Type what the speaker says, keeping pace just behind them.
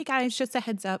Hey guys, just a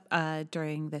heads up,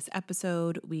 during this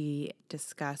episode, we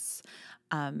discuss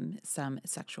some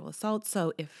sexual assault.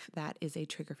 So if that is a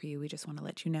trigger for you, we just want to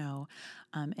let you know.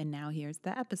 And now here's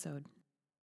the episode.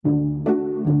 All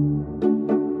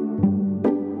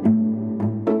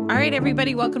right,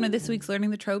 everybody, welcome to this week's Learning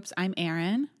the Tropes. I'm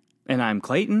Erin. And I'm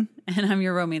Clayton. And I'm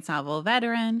your romance novel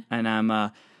veteran. And I'm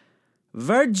a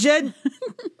virgin.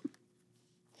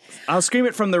 I'll scream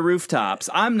it from the rooftops.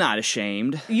 I'm not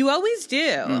ashamed. You always do.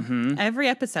 Mm-hmm. Every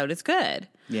episode is good.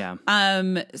 Yeah.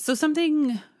 So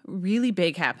something really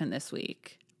big happened this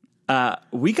week.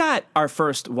 We got our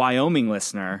first Wyoming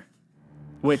listener,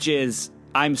 which is,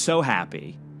 I'm so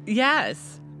happy.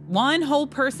 Yes. One whole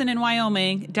person in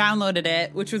Wyoming downloaded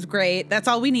it, which was great. That's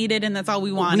all we needed, and that's all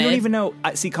we wanted. We don't even know.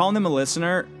 See, calling them a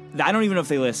listener, I don't even know if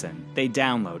they listen. They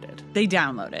downloaded. They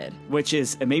downloaded. Which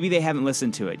is, maybe they haven't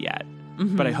listened to it yet.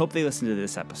 Mm-hmm. But I hope they listen to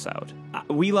this episode.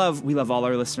 We love all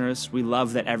our listeners. We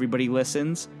love that everybody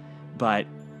listens. But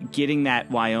getting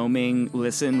that Wyoming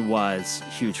listen was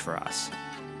huge for us.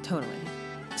 Totally.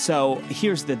 So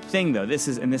here's the thing, though. This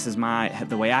is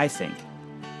the way I think.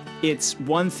 It's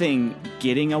one thing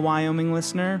getting a Wyoming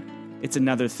listener. It's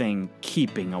another thing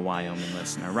keeping a Wyoming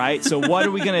listener, right? So what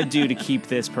are we going to do to keep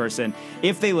this person?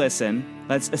 If they listen,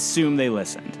 let's assume they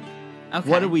listened. Okay.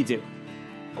 What do we do?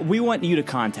 We want you to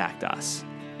contact us.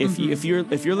 If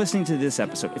you're listening to this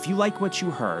episode, if you like what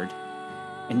you heard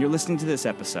and you're listening to this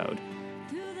episode,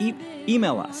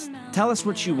 email us. Tell us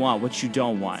what you want, what you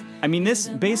don't want. I mean, this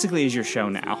basically is your show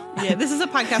now. Yeah, this is a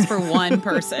podcast for one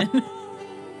person.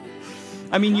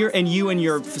 I mean, you and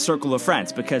your circle of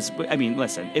friends, because, I mean,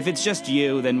 listen, if it's just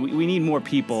you, then we need more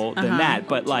people than that.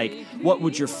 But, like, what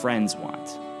would your friends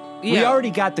want? Yeah. We already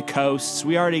got the coasts.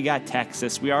 We already got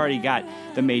Texas. We already got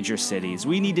the major cities.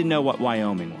 We need to know what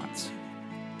Wyoming wants.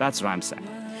 That's what I'm saying.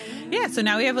 Yeah, so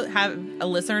now we have a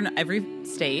listener in every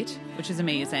state, which is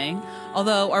amazing.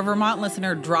 Although our Vermont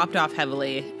listener dropped off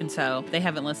heavily, and so they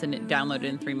haven't downloaded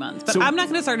in 3 months. But I'm not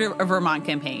going to start a Vermont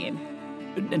campaign.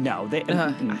 No,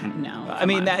 no. I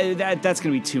mean, that's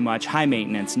going to be too much. High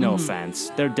maintenance, no offense.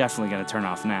 They're definitely going to turn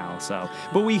off now. So,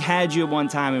 but we had you at one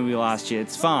time and we lost you.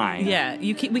 It's fine. Yeah,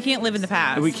 we can't live in the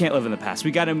past. We can't live in the past.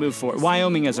 We got to move forward.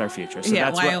 Wyoming is our future. So yeah,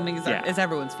 Wyoming is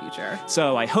everyone's future.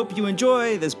 So I hope you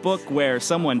enjoy this book where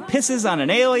someone pisses on an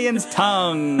alien's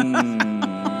tongue.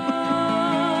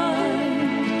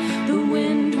 The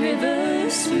Wind River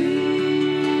Sweet.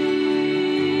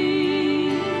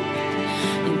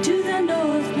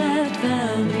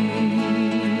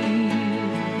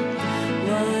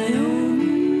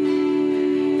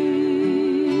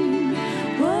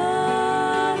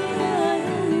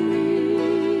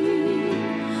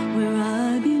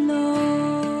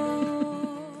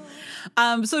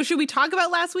 So should we talk about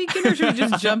last weekend or should we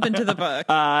just jump into the book?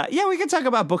 Yeah, we can talk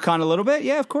about BookCon a little bit.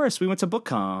 Yeah, of course. We went to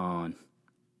BookCon.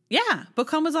 Yeah,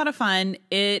 BookCon was a lot of fun.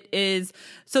 It is,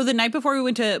 so the night before we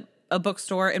went to a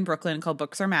bookstore in Brooklyn called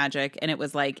Books Are Magic, and it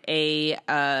was like I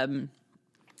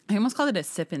almost called it a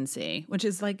sip and see, which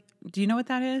is like, do you know what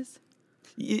that is?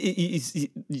 You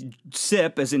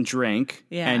sip as in drink,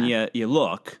 and you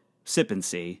look. Sip and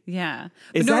see. Yeah.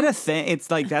 Is that a thing? It's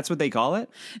like, that's what they call it?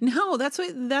 No, that's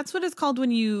what it's called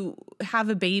when you have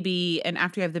a baby, and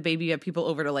after you have the baby, you have people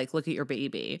over to like look at your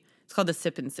baby. It's called a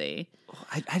sip and see.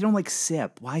 I don't like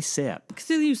sip. Why sip? Because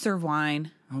you serve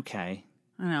wine. Okay.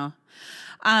 I know.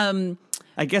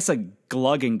 I guess a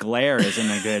glug and glare isn't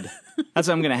a good. That's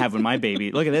what I'm going to have with my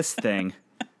baby. Look at this thing.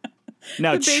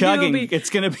 No, chugging. It's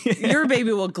going to be. Your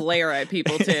baby will glare at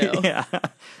people too. Yeah.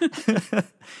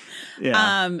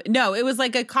 Yeah. No, it was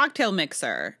like a cocktail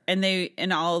mixer, and it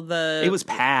was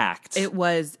packed. It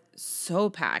was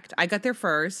so packed. I got there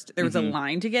first. There was a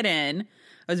line to get in.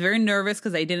 I was very nervous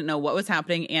because I didn't know what was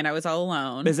happening, and I was all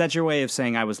alone. Is that your way of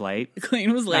saying I was late?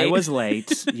 Clayton was late. I was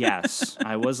late. Yes,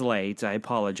 I was late. I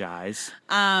apologize.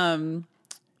 But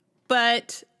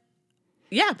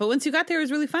once you got there, it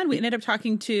was really fun. We ended up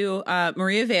talking to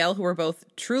Maria Vale, who we're both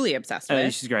truly obsessed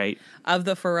with. She's great. Of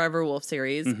the Forever Wolf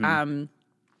series.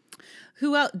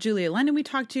 Who else? Julia Lennon we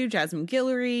talked to, Jasmine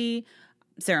Guillory,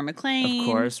 Sarah McLean. Of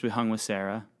course, we hung with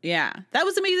Sarah. Yeah. That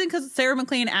was amazing because Sarah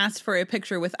McLean asked for a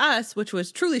picture with us, which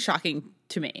was truly shocking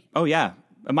to me. Oh, yeah.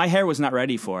 My hair was not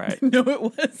ready for it. No, it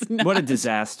was not. What a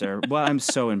disaster. Well, I'm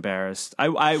so embarrassed.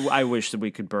 I wish that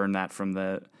we could burn that from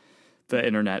the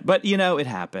internet. But, it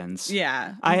happens.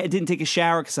 Yeah. I didn't take a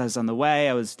shower because I was on the way.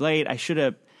 I was late. I should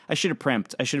have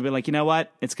primped. I should have been like, you know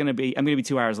what? I'm going to be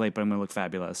 2 hours late, but I'm going to look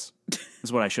fabulous.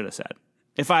 Is what I should have said.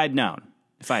 If I had known.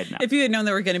 If you had known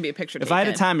there were going to be a picture taken. If I had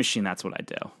a time machine, that's what I'd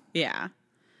do. Yeah.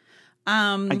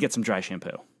 I'd get some dry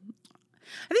shampoo.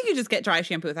 I think you just get dry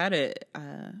shampoo without it.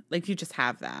 Like you just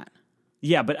have that.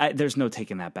 Yeah, but there's no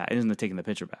taking that back. There's no taking the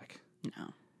picture back.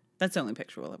 No. That's the only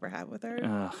picture we'll ever have with her.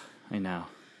 Ugh, I know.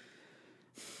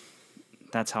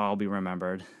 That's how I'll be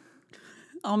remembered.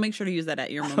 I'll make sure to use that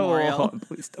at your memorial. Oh,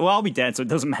 please. Well, I'll be dead, so it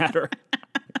doesn't matter.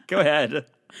 Go ahead.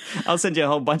 I'll send you a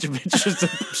whole bunch of pictures to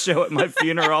show at my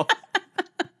funeral.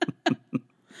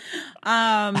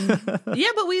 Yeah,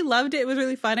 but we loved it. It was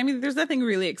really fun. I mean, there's nothing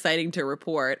really exciting to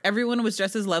report. Everyone was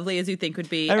just as lovely as you think would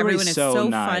be. Everybody's Everyone is so so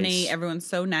nice. funny. Everyone's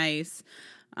so nice.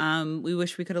 We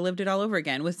wish we could have lived it all over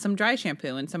again with some dry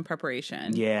shampoo and some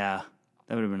preparation. Yeah,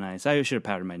 that would have been nice. I should have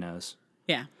powdered my nose.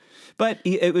 Yeah. But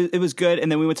it was good.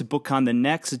 And then we went to BookCon the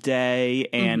next day,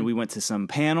 and we went to some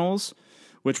panels,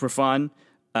 which were fun.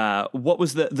 What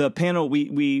was the panel?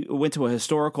 We went to a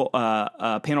historical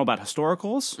panel about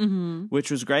historicals,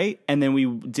 which was great. And then we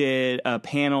did a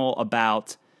panel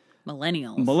about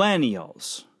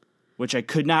millennials, which I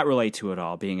could not relate to at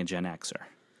all, being a Gen Xer.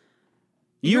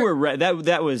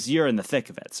 You're in the thick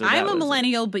of it. So I'm a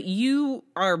millennial, but you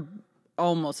are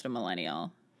almost a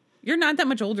millennial. You're not that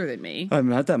much older than me. I'm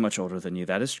not that much older than you.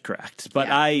 That is correct. But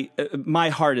Yeah. my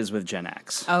heart is with Gen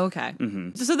X. Oh, okay.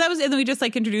 So that was, and then we just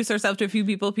like introduced ourselves to a few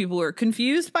people. People were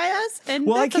confused by us, and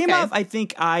Well, that's I came okay. off. I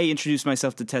think I introduced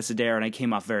myself to Tessa Dare, and I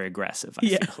came off very aggressive. I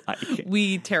feel like.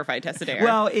 We terrified Tessa Dare.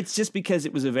 Well, it's just because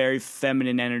it was a very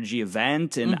feminine energy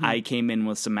event, and I came in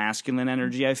with some masculine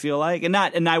energy. I feel like, and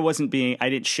I wasn't being.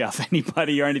 I didn't shove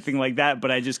anybody or anything like that,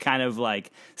 but I just kind of like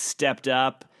stepped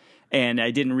up. And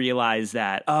I didn't realize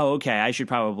that, oh, okay, I should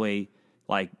probably,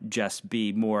 like, just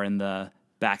be more in the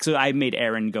back. So I made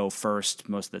Aaron go first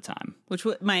most of the time. which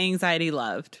my anxiety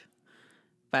loved,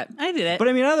 but I did it. But,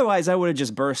 I mean, otherwise, I would have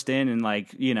just burst in and,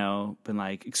 like, been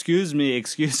like, excuse me.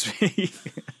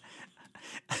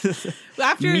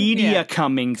 After Media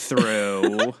coming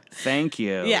through. Thank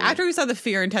you. yeah, after we saw the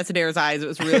fear in Tessa Dare's eyes, it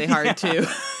was really hard to.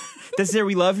 Tessa Dare,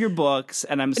 we love your books,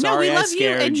 and I'm sorry no, we I love you,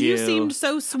 scared and you seemed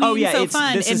so sweet, and so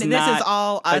fun. This and is this not is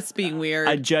all us being weird.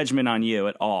 a judgment on you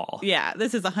at all. Yeah,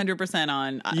 this is 100%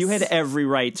 on us. You had every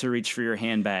right to reach for your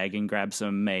handbag and grab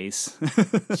some mace.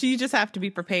 You just have to be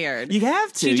prepared. You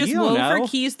have to. She just You don't wove know. her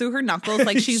keys through her knuckles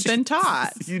like she's been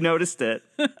taught. You noticed it.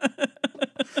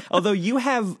 Although you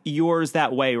have yours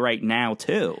that way right now,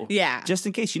 too. Yeah. Just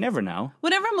in case, you never know.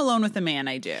 Whenever I'm alone with a man,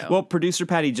 I do. Well, producer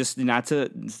Patty, just not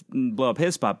to blow up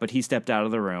his spot, but he stepped out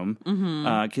of the room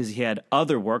because he had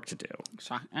other work to do.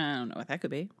 I don't know what that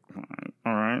could be.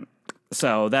 All right.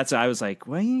 So I was like,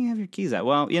 why do you have your keys out?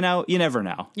 Well, you never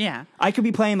know. Yeah. I could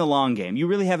be playing the long game. You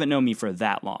really haven't known me for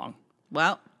that long.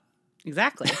 Well,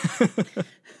 exactly.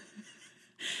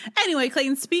 Anyway,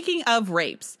 Clayton, speaking of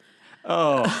rapes.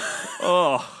 Oh.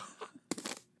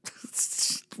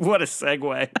 What a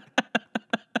segue.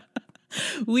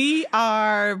 We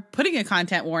are putting a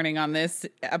content warning on this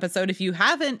episode. If you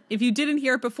didn't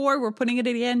hear it before, we're putting it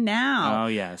in now. Oh,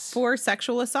 yes. For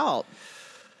sexual assault.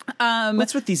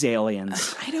 What's with these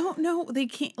aliens? I don't know. They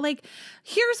can't,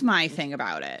 here's my thing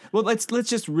about it. Well, let's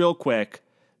just real quick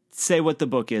say what the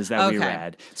book is that we Okay.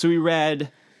 read. So we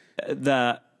read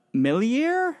The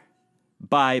Millier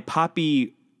by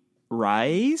Poppy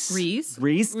Reese,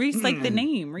 like the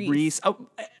name, Reese. Reese. Oh,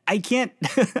 I can't.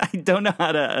 I don't know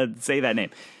how to say that name.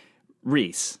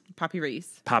 Reese. Poppy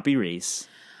Reese. Poppy Reese.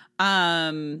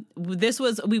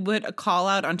 We would call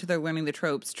out onto the Learning the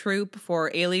Tropes troop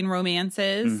for alien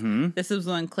romances. Mm-hmm. This was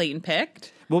one Clayton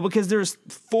picked. Well, because there's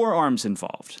 4 arms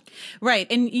involved. Right.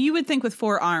 And you would think with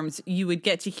 4 arms, you would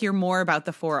get to hear more about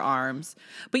the 4 arms,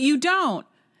 but you don't.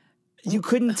 You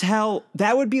couldn't tell.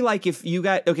 That would be like if you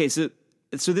got, okay, so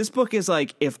this book is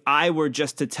like if I were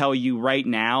just to tell you right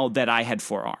now that I had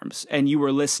 4 arms and you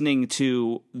were listening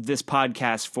to this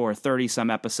podcast for 30 some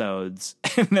episodes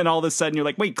and then all of a sudden you're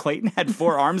like, wait, Clayton had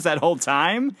 4 arms that whole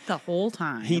time? The whole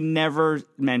time. He never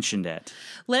mentioned it.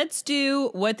 Let's do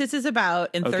what this is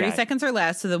about in 30 Okay. seconds or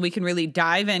less so that we can really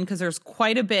dive in because there's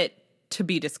quite a bit to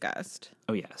be discussed.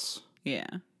 Oh, yes. Yeah.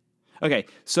 Okay,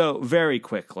 so very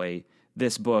quickly,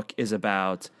 this book is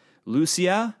about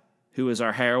Lucia, who is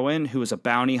our heroine, who is a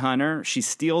bounty hunter. She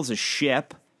steals a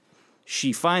ship.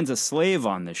 She finds a slave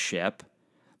on the ship,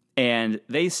 and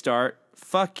they start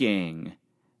fucking.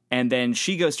 And then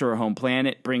she goes to her home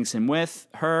planet, brings him with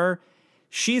her.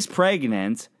 She's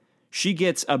pregnant. She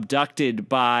gets abducted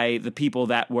by the people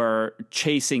that were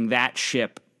chasing that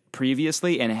ship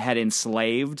previously and had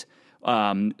enslaved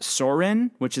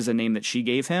Soren, which is a name that she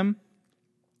gave him.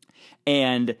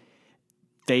 And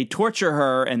they torture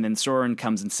her, and then Soren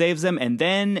comes and saves them, and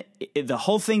then the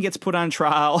whole thing gets put on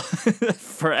trial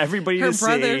for everybody to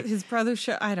see. His brother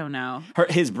show. I don't know.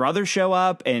 His brothers show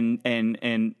up and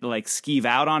like skeeve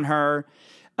out on her.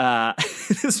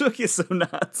 This book is so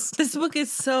nuts. This book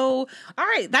is so all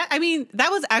right. That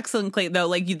was excellent, Clayton. Though,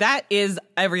 like that is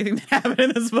everything that happened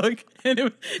in this book,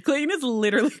 and Clayton is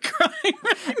literally crying.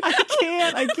 Right now.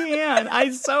 I can't.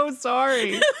 I'm so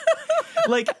sorry.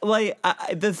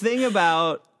 The thing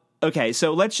about. Okay,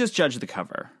 so let's just judge the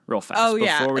cover real fast. Oh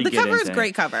yeah, before we the get cover is into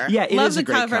great cover. Yeah, it Love is a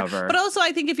great cover. But also,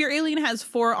 I think if your alien has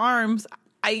 4 arms,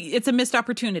 it's a missed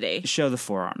opportunity. Show the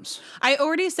forearms. I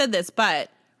already said this,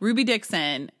 but Ruby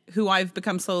Dixon, who I've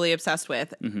become slowly obsessed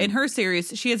with, in her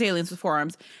series, she has aliens with 4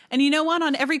 arms. And you know what?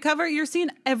 On every cover, you're seeing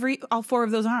all 4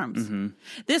 of those arms. Mm-hmm.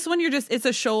 This one, it's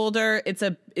a shoulder. It's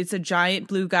a giant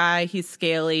blue guy. He's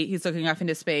scaly. He's looking off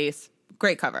into space.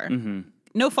 Great cover. Mm-hmm.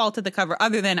 No fault at the cover,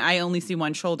 other than I only see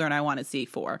 1 shoulder and I want to see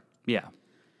 4. Yeah.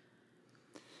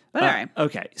 But all right.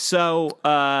 Okay, so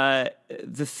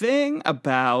the thing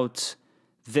about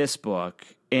this book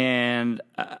and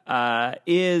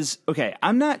is, okay,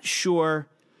 I'm not sure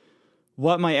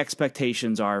what my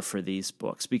expectations are for these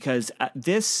books, because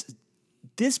this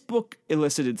book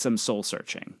elicited some soul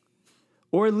searching,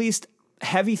 or at least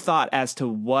heavy thought as to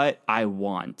what I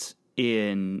want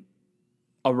in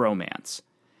a romance.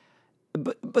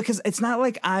 Because it's not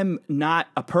like I'm not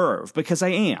a perv, because I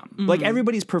am. Mm-hmm. Like,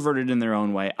 everybody's perverted in their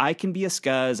own way. I can be a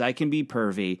scuzz, I can be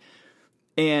pervy.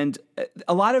 And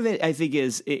a lot of it, I think,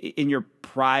 is in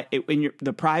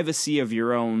the privacy of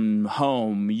your own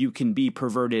home, you can be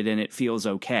perverted and it feels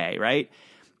okay, right?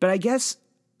 But I guess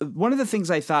one of the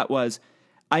things I thought was,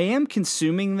 I am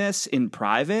consuming this in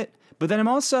private, but then I'm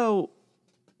also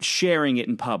sharing it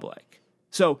in public.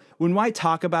 So when I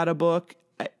talk about a book,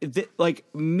 like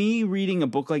me reading a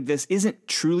book like this isn't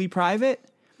truly private,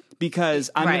 because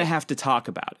I'm going to have to talk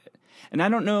about it. And I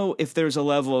don't know if there's a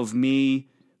level of me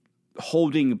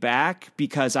holding back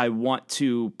because I want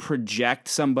to project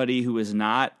somebody who is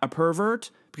not a pervert,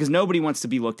 because nobody wants to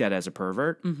be looked at as a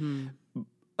pervert. Mm-hmm.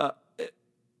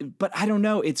 But I don't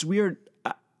know. It's weird.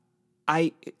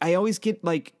 I always get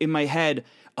like in my head,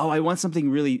 oh, I want something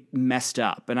really messed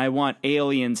up, and I want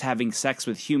aliens having sex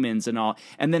with humans and all.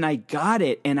 And then I got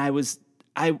it, and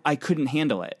I couldn't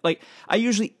handle it. Like, I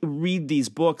usually read these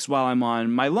books while I'm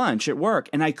on my lunch at work,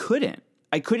 and I couldn't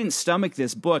stomach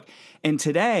this book. And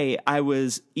today I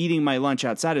was eating my lunch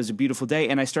outside. It was a beautiful day,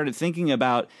 and I started thinking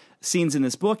about scenes in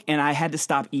this book, and I had to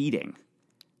stop eating.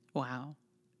 Wow.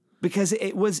 Because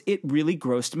it really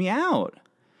grossed me out.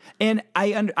 And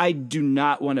I do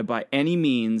not want to by any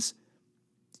means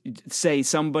say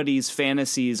somebody's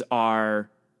fantasies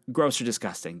are gross or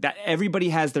disgusting. That everybody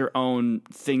has their own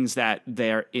things that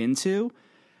they're into.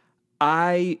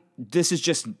 This is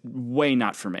just way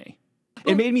not for me.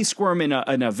 It made me squirm in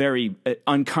a very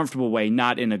uncomfortable way,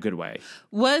 not in a good way.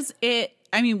 Was it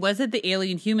the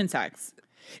alien human sex?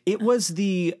 It was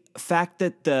the fact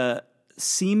that the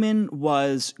semen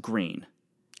was green.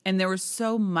 And there was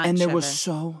so much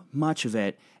so much of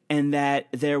it. And that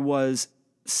there was,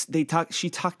 she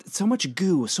talked so much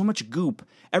goo, so much goop.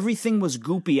 Everything was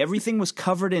goopy. Everything was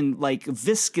covered in like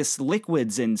viscous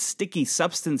liquids and sticky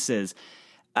substances.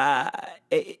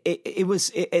 It was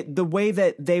the way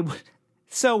that they would.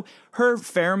 So her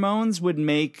pheromones would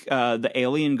make the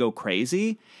alien go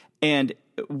crazy. And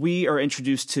we are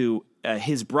introduced to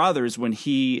his brothers when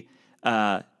he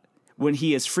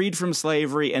is freed from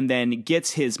slavery and then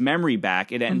gets his memory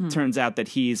back. It turns out that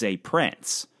he's a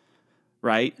prince,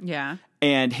 right? Yeah.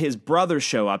 And his brothers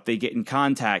show up. He gets in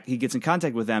contact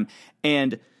with them.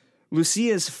 And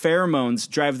Lucia's pheromones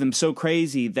drive them so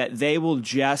crazy that they will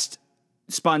just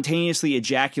spontaneously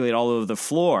ejaculate all over the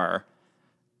floor.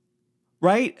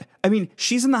 Right? I mean,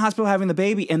 she's in the hospital having the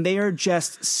baby, and they are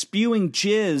just spewing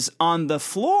jizz on the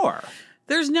floor.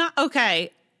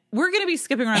 Okay. We're going to be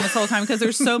skipping around this whole time because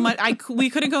there's so much. We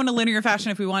couldn't go in a linear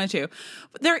fashion if we wanted to.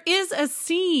 But there is a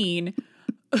scene.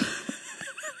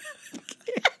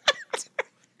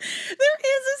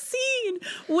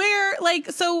 Where,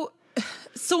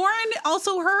 Soren,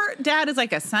 also her dad is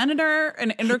like a senator,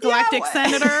 an intergalactic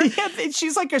senator. Yeah,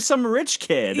 she's like some rich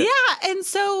kid. Yeah, and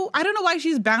so I don't know why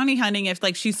she's bounty hunting if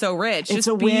she's so rich. It's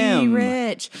a whim. Be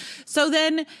rich. So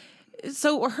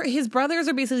his brothers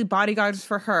are basically bodyguards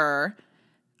for her.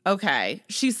 Okay,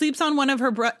 she sleeps on one of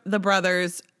the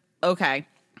brothers. Okay.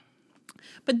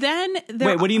 But then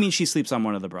wait, what do you mean she sleeps on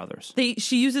one of the brothers?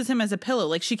 She uses him as a pillow.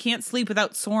 Like, she can't sleep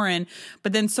without Soren,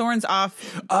 but then Soren's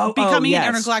off becoming an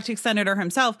intergalactic senator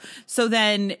himself. So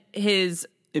then his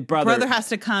brother has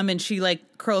to come and she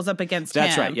like curls up against him.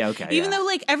 That's right. Yeah, okay. Even though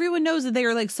like everyone knows that they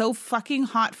are like so fucking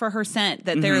hot for her scent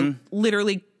that they're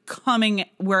literally coming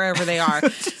wherever they are.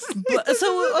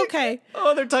 So, okay.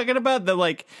 Oh, they're talking about the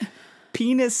like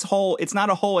penis hole. It's not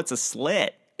a hole, it's a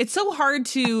slit. It's so hard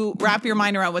to wrap your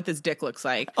mind around what this dick looks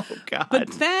like. Oh, God.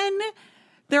 But then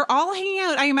they're all hanging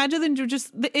out. I imagine them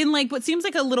just in like what seems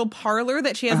like a little parlor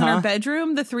that she has in her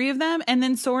bedroom, the three of them. And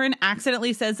then Soren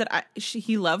accidentally says that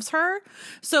he loves her.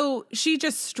 So she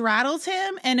just straddles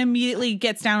him and immediately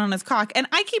gets down on his cock. And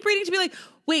I keep reading to be like,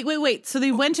 wait. So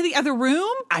they went to the other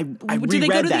room? I Did they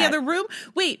go reread to that. the other room?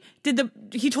 Wait,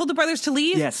 he told the brothers to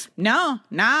leave? Yes. No,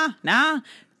 nah.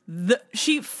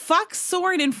 She fucks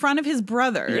Soren in front of his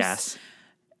brothers. Yes.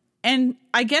 And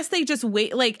I guess they just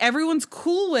wait, like everyone's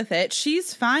cool with it.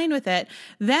 She's fine with it.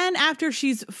 Then after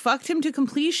she's fucked him to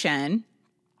completion,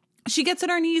 she gets on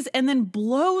her knees and then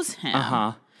blows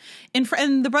him.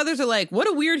 And the brothers are like, what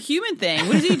a weird human thing.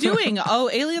 What is he doing? Oh,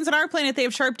 aliens on our planet, they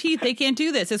have sharp teeth. They can't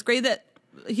do this. It's great that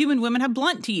human women have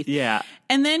blunt teeth. Yeah.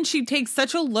 And then she takes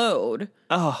such a load.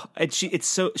 Oh, and she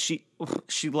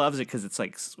loves it because it's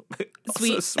like sweet.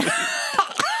 So sweet.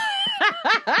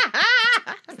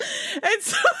 And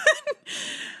so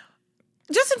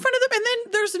just in front of them, and then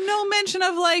there's no mention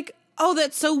of like, oh,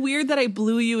 that's so weird that I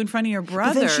blew you in front of your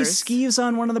brothers. But then she skeeves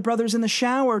on one of the brothers in the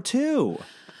shower too.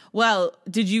 Well,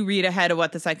 did you read ahead of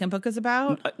what the second book is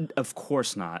about? Of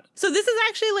course not. So this is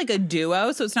actually like a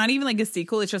duo, so it's not even like a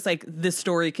sequel. It's just like the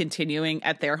story continuing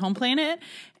at their home planet.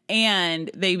 And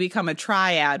they become a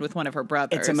triad with one of her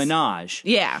brothers. It's a menage.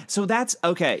 Yeah. So that's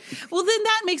okay. Well, then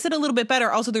that makes it a little bit better.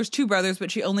 Also, there's two brothers,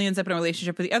 but she only ends up in a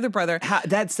relationship with the other brother.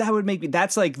 That's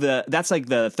like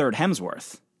the third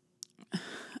Hemsworth.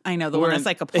 I know, the one that's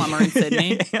like a plumber in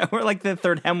Sydney. Yeah, we're like the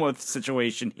third Hemsworth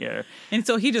situation here. And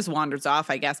so he just wanders off,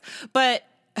 I guess. But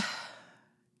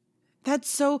that's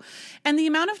so, and the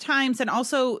amount of times, and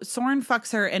also Soren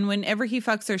fucks her, and whenever he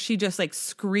fucks her, she just like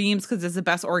screams because it's the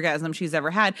best orgasm she's ever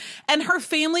had. And her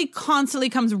family constantly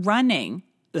comes running.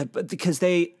 But because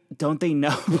they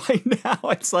know by now,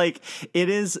 it's like it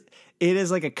is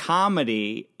like a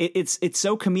comedy. It's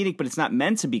so comedic, but it's not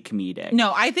meant to be comedic.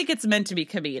 No, I think it's meant to be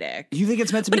comedic. You think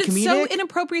it's meant to be comedic? But it's so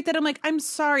inappropriate that I'm like, I'm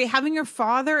sorry, having your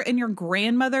father and your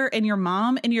grandmother and your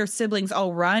mom and your siblings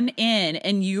all run in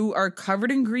and you are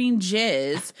covered in green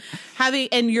jizz,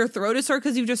 and your throat is sore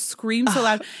because you just screamed so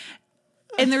loud.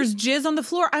 And there's jizz on the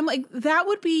floor. I'm like, that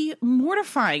would be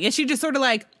mortifying. And she just sort of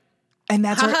like, and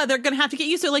that's they're gonna have to get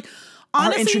used to it. Like,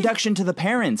 honestly, our introduction to the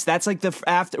parents. That's like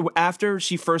after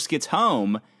she first gets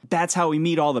home. That's how we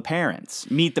meet all the parents.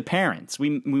 Meet the parents. We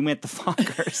met the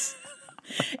fuckers.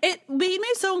 It made me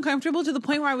so uncomfortable to the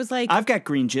point where I was like, I've got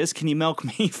green jizz. Can you milk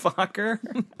me, fucker?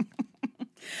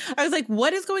 I was like,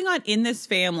 what is going on in this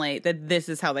family that this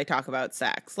is how they talk about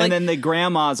sex? Like, and then the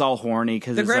grandma's all horny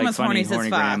because it's like funny, horny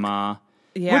grandma.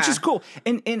 Yeah. Which is cool.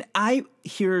 And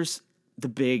here's the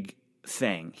big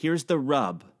thing. Here's the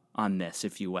rub on this,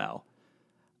 if you will.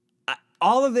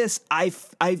 All of this, I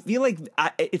feel like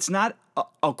it's not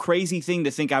a crazy thing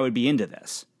to think I would be into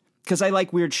this because I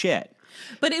like weird shit.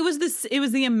 But it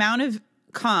was the amount of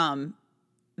cum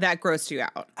that grossed you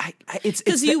out.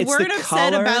 Because you weren't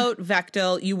upset color. about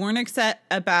Vectel. You weren't upset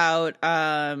about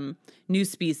New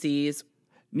Species.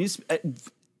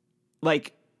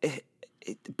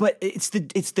 But it's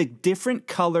the different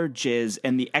color jizz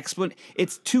and the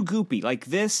it's too goopy. Like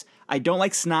this, I don't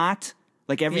like snot.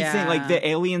 Like everything, like the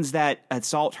aliens that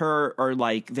assault her or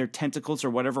like their tentacles or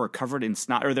whatever are covered in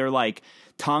snot, or their like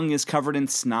tongue is covered in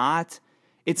snot.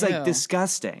 It's like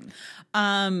disgusting.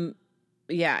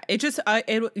 Yeah, it just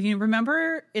you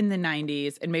remember in the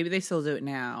 90s, and maybe they still do it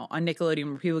now on Nickelodeon,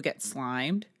 where people get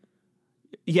slimed.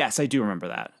 Yes, I do remember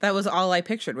that. That was all I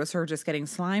pictured, was her just getting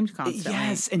slimed constantly.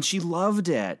 Yes, and she loved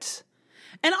it.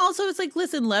 And also, it's like,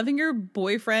 listen, loving your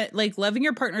boyfriend, like loving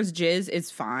your partner's jizz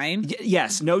is fine.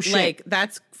 Yes, no shame. Like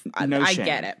that's, no I shame.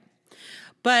 get it.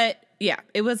 But yeah,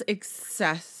 it was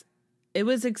excessive,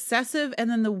 and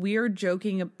then the weird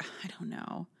joking. I don't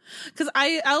know. Because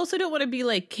I also don't want to be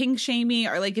like kink shamey,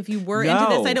 or like if you were into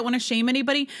this, I don't want to shame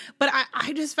anybody. But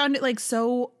I just found it like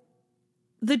so.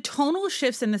 The tonal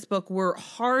shifts in this book were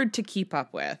hard to keep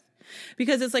up with,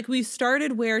 because it's like we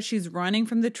started where she's running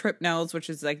from the Tripnels, which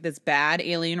is like this bad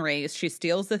alien race. She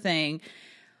steals the thing.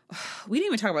 We didn't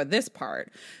even talk about this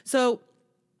part. So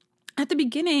at the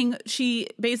beginning, she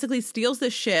basically steals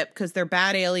the ship because they're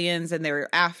bad aliens and they're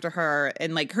after her.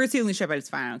 And like her stealing the ship, it's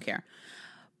fine. I don't care.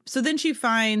 So then she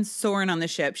finds Soren on the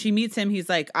ship. She meets him. He's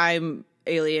like, I'm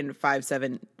alien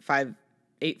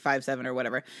 5857 or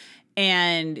whatever.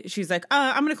 And she's like,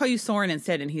 I'm going to call you Soren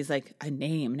instead. And he's like, a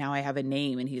name. Now I have a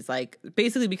name. And he's like,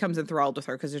 basically becomes enthralled with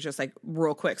her because it's just like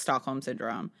real quick Stockholm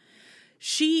syndrome.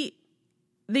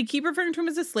 They keep referring to him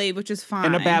as a slave, which is fine.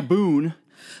 And a baboon.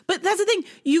 But that's the thing.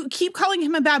 You keep calling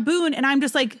him a baboon. And I'm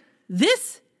just like,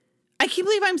 I can't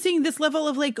believe I'm seeing this level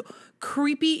of like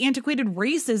creepy, antiquated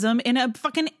racism in a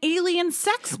fucking alien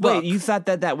sex book. Wait, you thought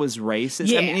that was racist?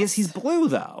 Yes. I mean, he's blue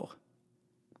though.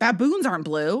 Baboons aren't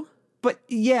blue. But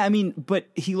yeah, I mean, but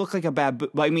he looked like a baboon.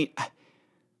 I mean,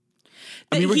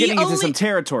 we're getting into some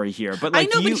territory here. But like,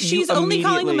 I know, but she's only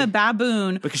calling him a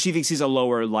baboon because she thinks he's a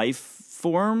lower life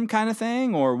form kind of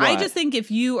thing, or what? I just think if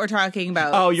you are talking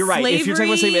about you're right. If you're talking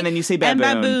about slavery and then you say baboon,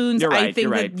 and baboons, you're right, I think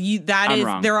you're right. that I'm is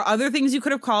wrong. there are other things you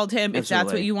could have called him if that's what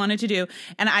Absolutely. you wanted to do.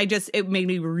 And it made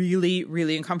me really,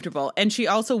 really uncomfortable. And she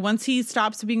also, once he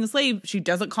stops being a slave, she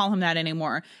doesn't call him that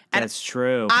anymore. And That's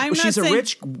true. She's a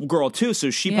rich girl too,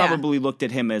 so she Yeah. probably looked at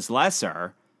him as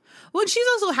lesser. Well, she's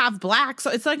also half black,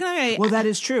 so it's like Well, that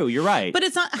is true. You're right. but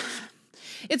it's not.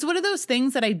 It's one of those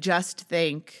things that I just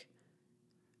think.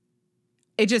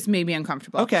 It just made me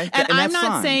uncomfortable. Okay, And and I'm that's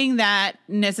not fine. saying that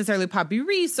necessarily Poppy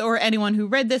Reese or anyone who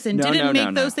read this and No, didn't no,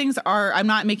 make no, those no. things I'm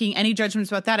not making any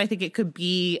judgments about that. I think it could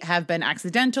have been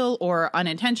accidental or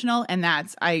unintentional. And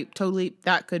that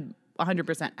could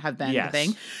 100% have been Yes. the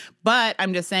thing. But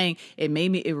I'm just saying it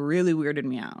really weirded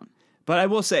me out. But I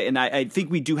will say, and I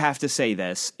think we do have to say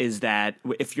this, is that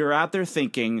if you're out there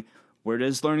thinking, where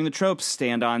does Learning the Tropes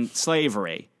stand on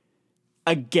slavery?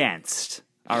 Against.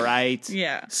 All right?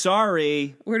 Yeah.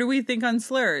 Sorry. Where do we think on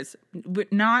slurs?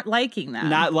 Not liking them.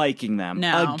 Not liking them.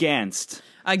 No. Against.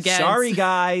 Against. Sorry,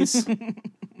 guys.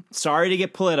 Sorry to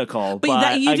get political,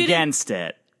 but you didn't- against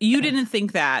it. You didn't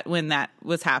think that when that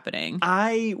was happening.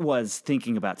 I was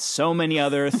thinking about so many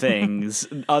other things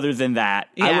other than that.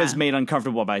 Yeah. I was made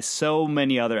uncomfortable by so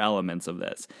many other elements of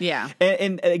this. Yeah.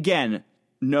 And again,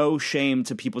 no shame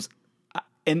to people's,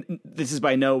 and this is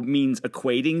by no means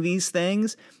equating these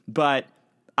things, but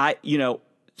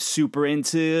super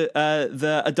into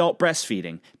the adult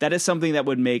breastfeeding. That is something that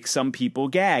would make some people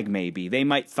gag, maybe. They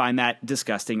might find that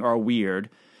disgusting or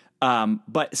weird.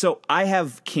 But so I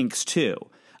have kinks too.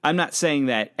 I'm not saying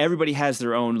that everybody has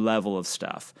their own level of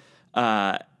stuff.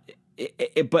 But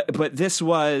this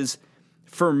was,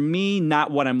 for me, not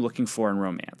what I'm looking for in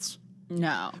romance.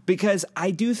 No. Because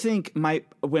I do think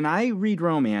when I read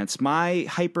romance, my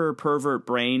hyper pervert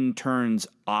brain turns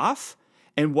off,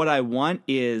 and what I want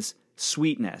is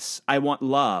sweetness. I want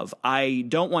love. I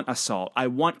don't want assault. I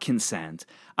want consent.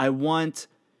 I want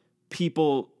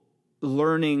people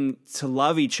learning to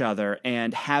love each other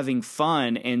and having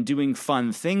fun and doing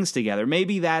fun things together.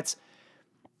 Maybe that's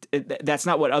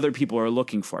not what other people are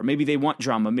looking for. Maybe they want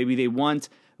drama. Maybe they want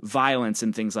violence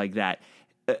and things like that.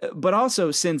 But also,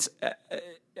 since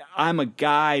I'm a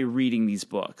guy reading these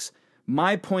books,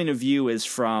 my point of view is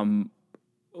from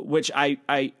which I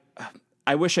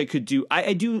wish I could do.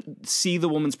 I do see the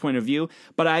woman's point of view,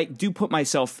 but I do put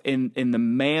myself in the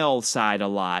male side a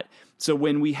lot. So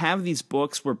when we have these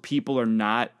books where people are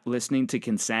not listening to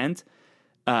consent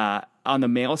on the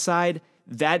male side,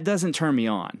 that doesn't turn me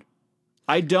on.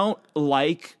 I don't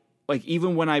like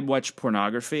even when I watch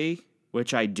pornography,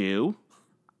 which I do.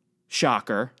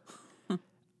 Shocker.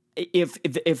 If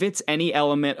it's any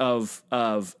element of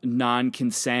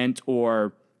non-consent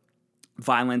or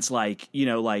violence, like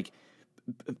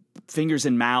fingers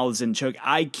in mouths and choke,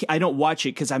 I don't watch it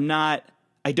because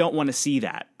I don't want to see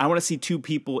that. I want to see two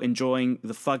people enjoying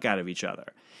the fuck out of each other.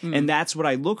 And that's what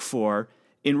I look for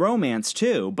in romance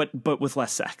too, but with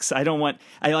less sex. I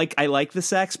like the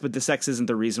sex, but the sex isn't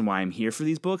the reason why I'm here for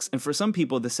these books. And for some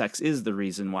people, the sex is the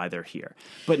reason why they're here,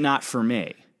 but not for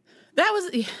me. That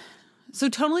was so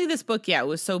totally this book. Yeah, it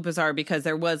was so bizarre because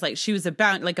there was she was a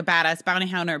badass bounty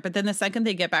hunter, but then the second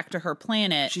they get back to her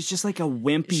planet, She's just like a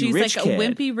wimpy she's rich like kid. a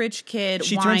wimpy rich kid.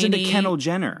 She whiny. turns into Kendall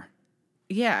Jenner.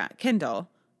 Yeah, Kendall.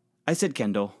 I said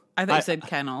Kendall. I thought you said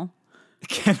Kennel.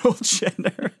 Kendall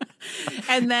Jenner.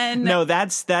 And then No,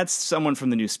 that's someone from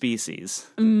the New Species.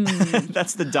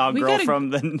 That's the dog girl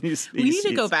from the New Species. we need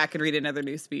to go back and read another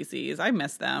New Species. I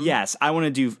miss them. Yes, I want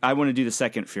to do the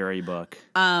second Fury book.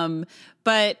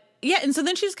 But yeah, and so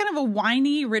then she's kind of a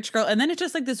whiny rich girl, and then it's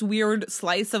just this weird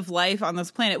slice of life on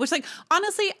this planet. Which,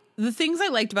 honestly, the things I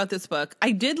liked about this book,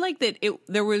 I did like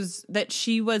that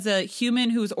she was a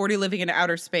human who was already living in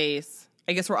outer space.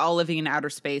 I guess we're all living in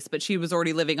outer space, but she was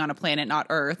already living on a planet, not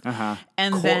Earth.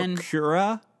 And then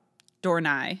Cura,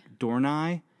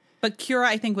 Dornai, but Cura,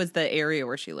 I think, was the area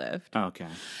where she lived. Okay.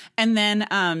 And then,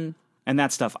 and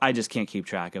that stuff, I just can't keep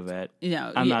track of it.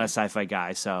 No, I'm not a sci-fi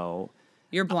guy, so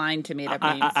You're blind to made up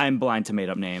names. I'm blind to made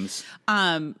up names.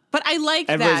 But I like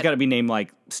that. Everybody's got to be named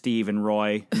like Steve and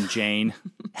Roy and Jane.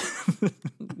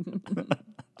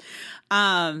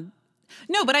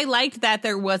 No, but I liked that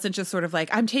there wasn't just sort of like,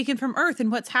 I'm taken from Earth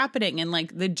and what's happening, and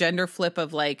like the gender flip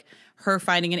of like her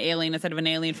finding an alien instead of an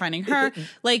alien finding her.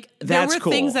 Like there were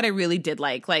cool. things that I really did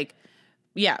like.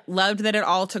 Yeah, loved that it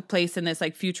all took place in this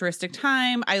like futuristic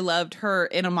time. I loved her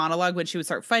in a monologue when she would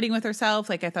start fighting with herself.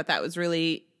 Like I thought that was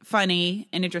really funny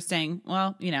and interesting.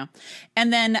 Well, you know.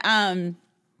 And then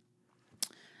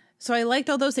so I liked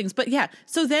all those things. But yeah,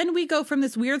 so then we go from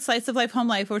this weird slice of life home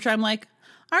life, which I'm like,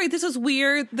 all right, this is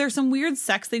weird. There's some weird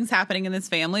sex things happening in this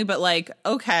family, but like,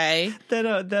 okay. That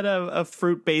a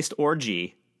fruit-based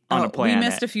orgy on a planet. We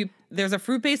missed a few. There's a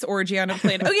fruit-based orgy on a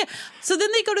planet. Oh yeah. So then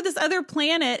they go to this other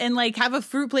planet and like have a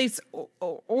fruit-based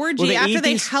orgy after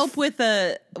they help with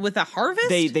a harvest.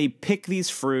 They pick these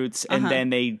fruits and then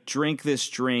they drink this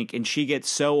drink, and she gets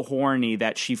so horny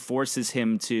that she forces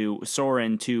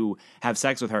Soren to have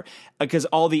sex with her, because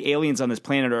all the aliens on this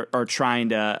planet are trying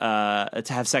to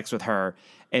have sex with her.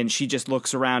 And she just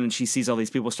looks around and she sees all these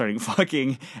people starting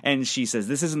fucking, and she says,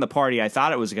 "This isn't the party I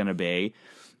thought it was going to be.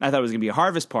 I thought it was going to be a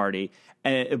harvest party."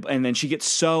 And then she gets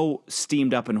so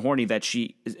steamed up and horny that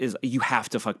she is, "You have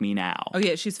to fuck me now." Oh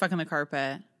yeah, she's fucking the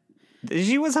carpet.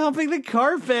 She was humping the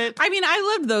carpet. I mean,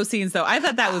 I loved those scenes though. I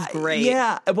thought that was great.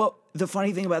 Yeah. Well, the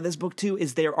funny thing about this book too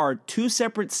is there are two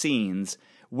separate scenes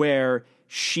where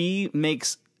she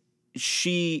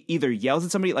either yells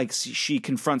at somebody, like she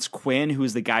confronts Quinn, who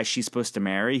is the guy she's supposed to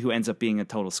marry, who ends up being a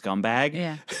total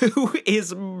scumbag, who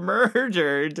is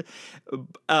murdered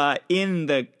in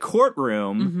the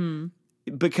courtroom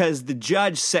because the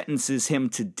judge sentences him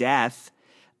to death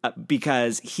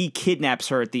because he kidnaps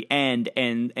her at the end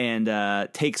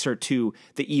and takes her to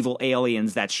the evil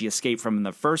aliens that she escaped from in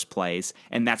the first place,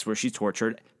 and that's where she's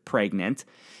tortured, pregnant.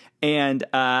 And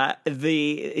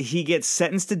he gets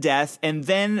sentenced to death, and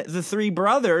then the three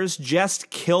brothers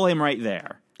just kill him right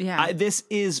there. Yeah, this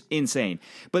is insane.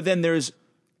 But then there's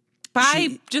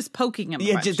just poking him.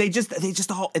 Yeah, they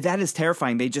just all, that is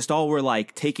terrifying. They just all were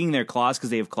like taking their claws,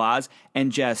 because they have claws,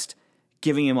 and just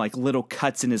giving him like little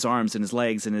cuts in his arms and his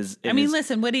legs and his.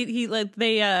 Listen, what he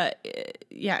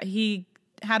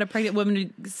had a pregnant woman who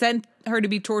sent her to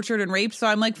be tortured and raped, so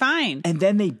I'm like, fine. And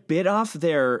then they bit off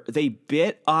their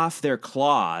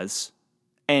claws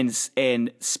and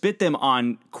spit them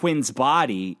on Quinn's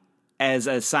body as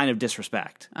a sign of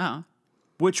disrespect. Oh.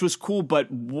 Which was cool, but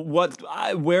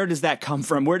where does that come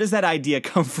from? Where does that idea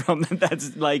come from that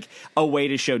that's like a way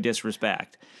to show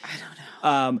disrespect? I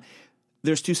don't know.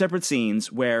 There's two separate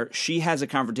scenes where she has a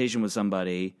confrontation with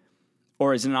somebody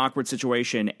or is in an awkward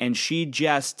situation, and she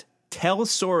just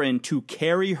tells Soren to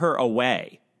carry her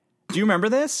away. Do you remember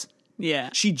this? Yeah.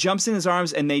 She jumps in his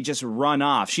arms and they just run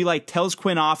off. She like tells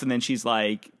Quinn off, and then she's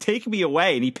like, "Take me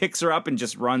away." And he picks her up and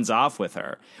just runs off with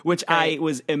her, which I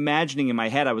was imagining in my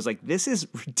head. I was like, this is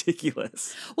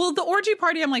ridiculous. Well, the orgy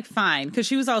party, I'm like, fine. Because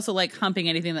she was also like humping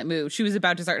anything that moved. She was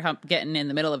about to start getting in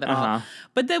the middle of it all.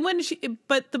 But then when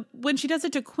she does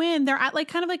it to Quinn, they're at like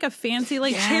kind of like a fancy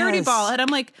like charity ball. And I'm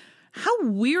like, how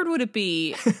weird would it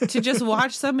be to just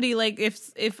watch somebody, like,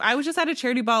 if I was just at a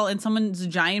charity ball and someone's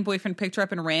giant boyfriend picked her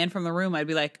up and ran from the room, I'd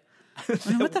be like,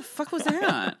 what the fuck was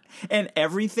that? And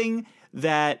everything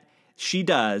that she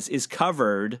does is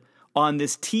covered on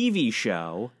this TV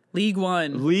show, League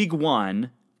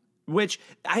One, which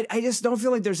I just don't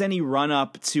feel like there's any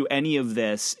run-up to any of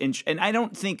this. And I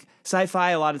don't think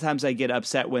sci-fi, a lot of times I get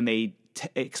upset when they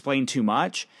explain too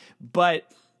much, but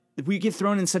we get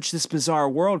thrown in such this bizarre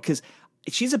world because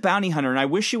she's a bounty hunter, and I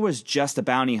wish she was just a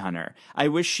bounty hunter. I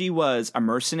wish she was a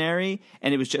mercenary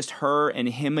and it was just her and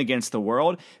him against the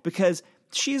world, because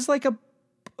she's like a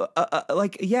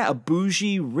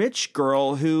bougie rich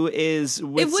girl who is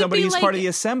with somebody who's part of the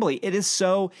assembly. It is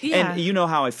so, and you know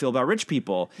how I feel about rich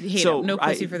people. No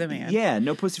pussy for the man. Yeah,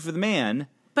 no pussy for the man.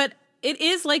 But it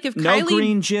is like if no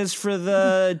green jizz for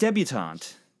the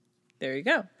debutante. There you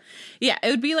go. Yeah, it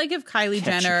would be like if Kylie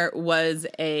Jenner was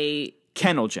a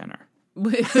Kendall Jenner.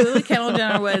 Kendall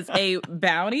Jenner was a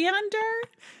bounty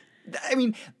hunter. I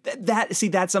mean,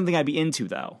 that's something I'd be into,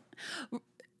 though.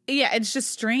 Yeah, it's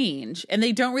just strange, and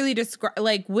they don't really describe.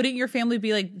 Like, wouldn't your family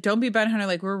be like, "Don't be a bounty hunter"?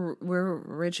 Like, we're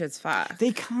rich as fuck.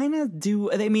 They kind of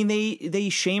do. I mean, they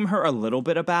shame her a little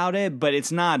bit about it, but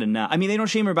it's not enough. I mean, they don't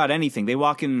shame her about anything. They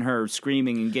walk in her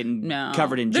screaming and getting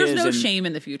covered in jizz. There's no shame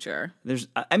in the future.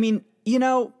 I mean, you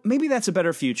know, maybe that's a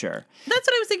better future. That's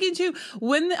what I was thinking too.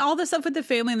 When all the stuff with the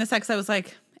family and the sex, I was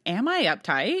like, am I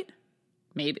uptight?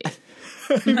 Maybe.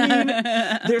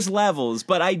 There's levels,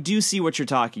 but I do see what you're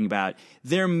talking about.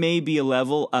 There may be a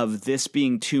level of this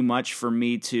being too much for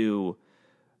me to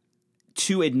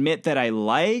admit that I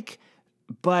like,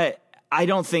 but I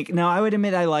don't think, no, I would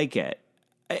admit I like it.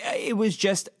 It was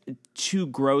just too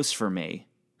gross for me.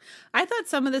 I thought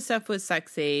some of the stuff was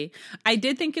sexy. I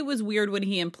did think it was weird when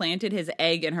he implanted his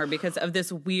egg in her because of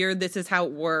this weird, this is how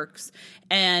it works.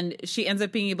 And she ends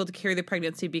up being able to carry the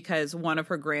pregnancy because one of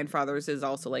her grandfathers is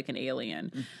also like an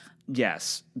alien.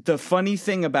 Yes. The funny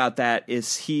thing about that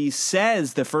is he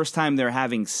says the first time they're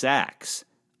having sex,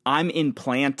 I'm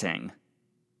implanting.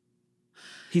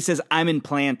 He says, I'm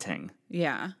implanting.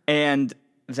 Yeah. And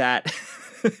that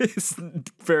is a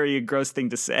very gross thing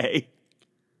to say.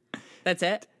 That's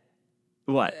it?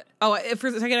 What? Oh, for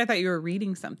a second I thought you were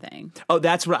reading something. Oh,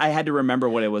 that's what I had to remember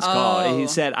what it was called. He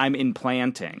said, I'm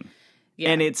implanting.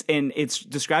 Yeah. And it's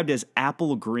described as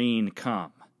apple green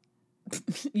cum.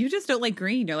 You just don't like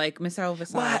green. You're like Michelle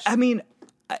Visage. Well, I mean,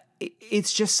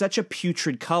 it's just such a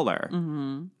putrid color.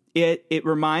 Mm-hmm. It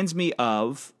reminds me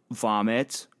of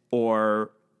vomit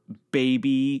or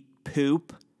baby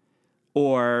poop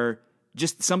or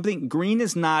just something. Green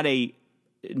is not a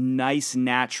nice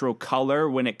natural color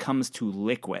when it comes to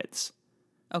liquids.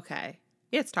 Okay.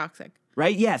 Yeah, it's toxic.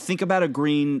 Right? Yeah, think about a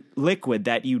green liquid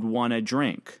that you'd want to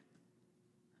drink.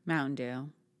 Mountain Dew.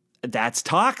 That's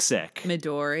toxic.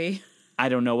 Midori. I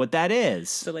don't know what that is.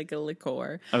 So like a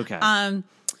liqueur. Okay.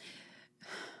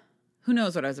 Who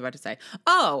knows what I was about to say?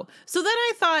 Oh, so then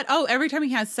I thought, every time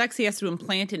he has sex, he has to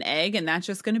implant an egg, and that's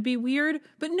just going to be weird.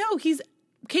 But no, he's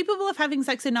capable of having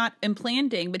sex and not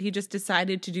implanting, but he just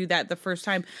decided to do that the first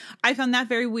time. I found that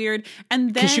very weird. And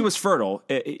then because she was fertile.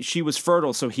 She was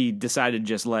fertile, so he decided to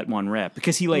just let one rip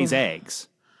because he lays eggs.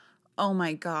 Oh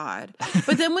my God.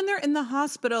 But then when they're in the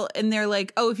hospital and they're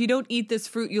like, if you don't eat this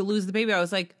fruit, you'll lose the baby. I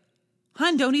was like,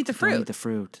 hon, don't eat the fruit. Don't eat the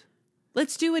fruit.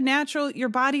 Let's do a natural, your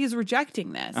body is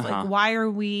rejecting this. Like, why are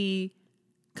we,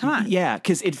 come on. Yeah,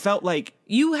 because it felt like.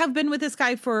 You have been with this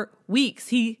guy for weeks.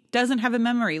 He doesn't have a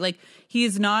memory. Like, he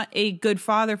is not a good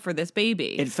father for this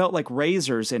baby. It felt like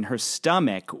razors in her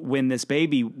stomach when this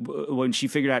baby, when she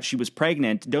figured out she was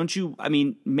pregnant. Don't you, I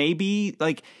mean, maybe,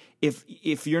 like,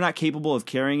 if you're not capable of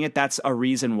carrying it, that's a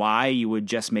reason why you would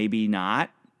just maybe not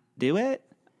do it.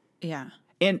 Yeah.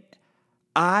 And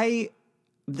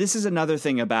this is another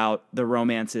thing about the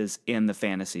romances and the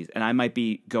fantasies, and I might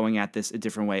be going at this a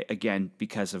different way again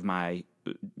because of my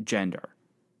gender.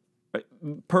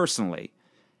 Personally,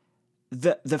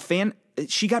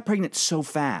 she got pregnant so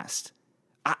fast.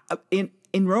 In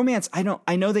romance, I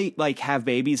know they like have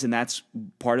babies and that's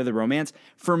part of the romance.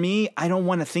 For me, I don't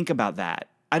want to think about that.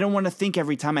 I don't want to think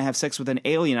every time I have sex with an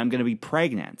alien I'm going to be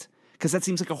pregnant because that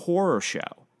seems like a horror show.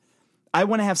 I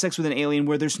want to have sex with an alien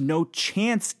where there's no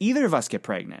chance either of us get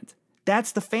pregnant.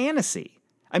 That's the fantasy.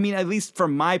 I mean, at least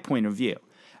from my point of view.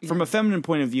 Yeah. From a feminine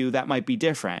point of view, that might be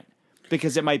different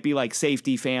because it might be like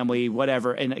safety, family,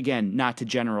 whatever. And again, not to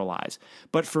generalize.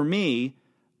 But for me,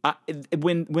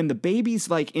 when the babies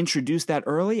like introduce that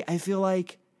early, I feel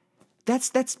like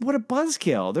that's what a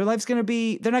buzzkill. Their life's going to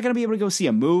be, they're not going to be able to go see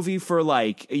a movie for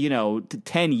like,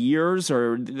 10 years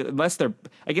or unless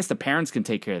I guess the parents can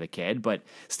take care of the kid, but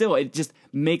still it just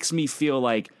makes me feel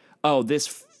like, this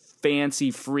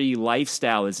fancy free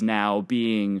lifestyle is now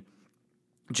being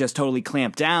just totally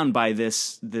clamped down by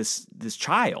this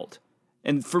child.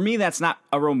 And for me, that's not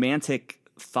a romantic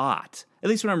thought, at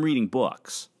least when I'm reading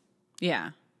books. Yeah.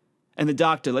 And the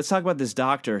doctor, let's talk about this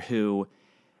doctor who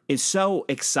is so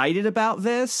excited about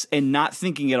this and not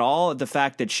thinking at all of the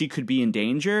fact that she could be in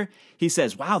danger. He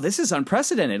says, wow, this is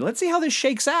unprecedented. Let's see how this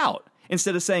shakes out.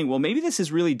 Instead of saying, well, maybe this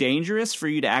is really dangerous for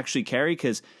you to actually carry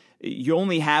because you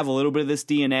only have a little bit of this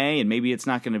DNA and maybe it's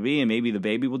not going to be and maybe the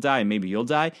baby will die and maybe you'll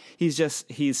die. He's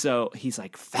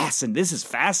like, this is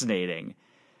fascinating.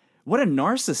 What a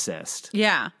narcissist.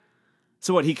 Yeah.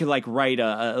 So what, he could like write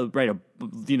a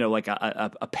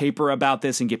paper about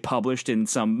this and get published in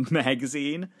some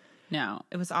magazine? No,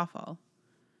 it was awful.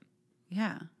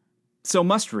 Yeah. So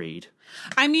must read.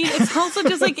 I mean, it's also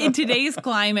just like in today's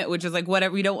climate, which is like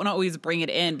whatever, we don't want to always bring it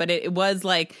in, but it was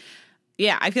like,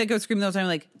 yeah, I feel like I was screaming the whole time,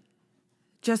 like,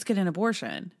 just get an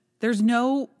abortion. There's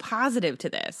no positive to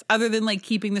this other than like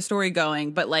keeping the story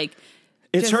going, but like,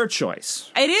 it's her choice.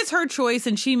 It is her choice,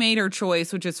 and she made her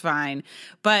choice, which is fine.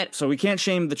 But so we can't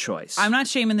shame the choice. I'm not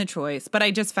shaming the choice, but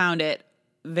I just found it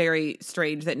very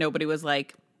strange that nobody was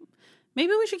like,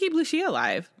 maybe we should keep Lucia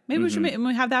alive. Maybe we should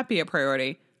have that be a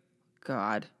priority.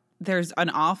 God. There's an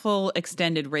awful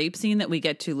extended rape scene that we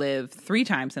get to live 3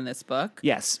 times in this book.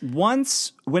 Yes.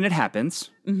 Once, when it happens,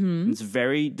 it's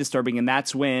very disturbing, and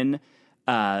that's when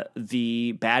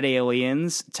The bad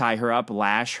aliens tie her up,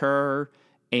 lash her,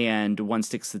 and one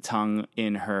sticks the tongue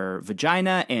in her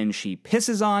vagina, and she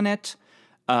pisses on it,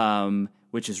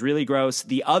 which is really gross.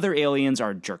 The other aliens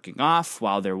are jerking off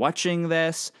while they're watching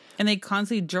this. And they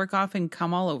constantly jerk off and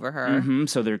come all over her. Mm-hmm.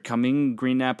 So they're coming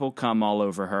green apple cum all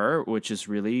over her, which is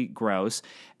really gross.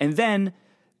 And then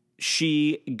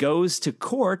she goes to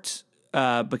court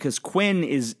because Quinn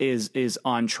is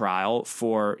on trial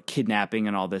for kidnapping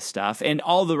and all this stuff. And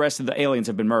all the rest of the aliens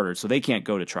have been murdered, so they can't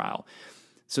go to trial.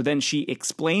 So then she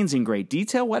explains in great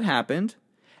detail what happened.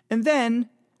 And then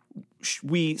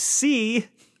we see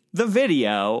the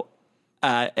video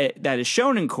that is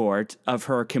shown in court of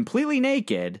her completely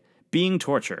naked being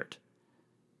tortured.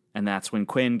 And that's when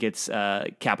Quinn gets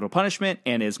capital punishment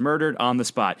and is murdered on the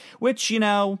spot, which, you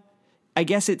know, I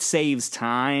guess it saves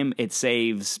time. It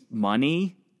saves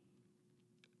money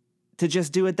to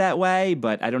just do it that way,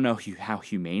 but I don't know how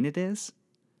humane it is.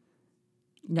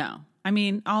 No. I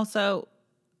mean, also,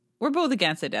 we're both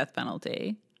against the death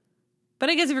penalty. But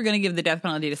I guess if you're going to give the death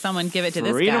penalty to someone, give it to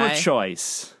this guy. Freedom of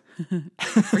choice.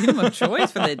 Freedom of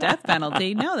choice for the death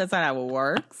penalty? No, that's not how it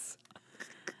works.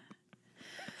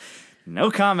 No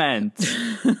comment.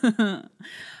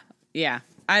 Yeah,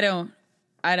 I don't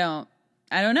know.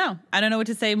 I don't know what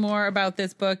to say more about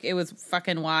this book. It was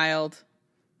fucking wild.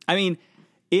 I mean,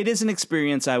 it is an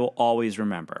experience I will always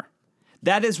remember.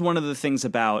 That is one of the things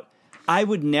about, I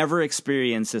would never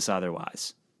experience this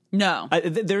otherwise. No.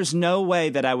 There's no way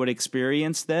that I would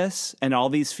experience this and all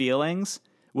these feelings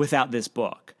without this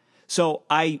book. So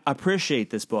I appreciate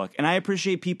this book, and I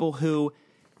appreciate people who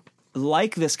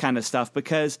like this kind of stuff,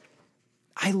 because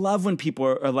I love when people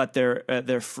are let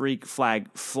their freak flag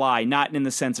fly, not in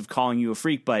the sense of calling you a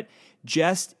freak, but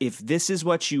just if this is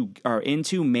what you are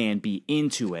into, man, be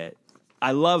into it.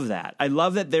 I love that. I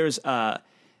love that there's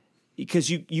because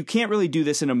you can't really do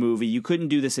this in a movie. You couldn't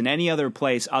do this in any other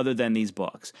place other than these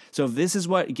books. So if this is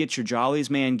what gets your jollies,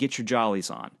 man, get your jollies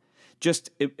on. Just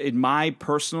in my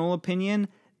personal opinion,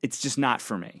 it's just not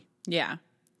for me. Yeah.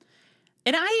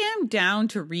 And I am down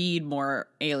to read more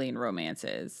alien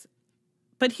romances.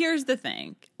 But here's the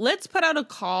thing. Let's put out a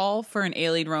call for an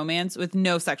alien romance with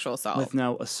no sexual assault. With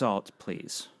no assault,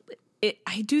 please.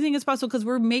 I do think it's possible, because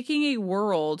we're making a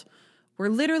world where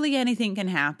literally anything can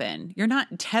happen. You're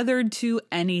not tethered to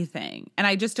anything. And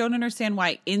I just don't understand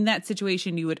why in that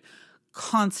situation you would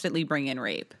constantly bring in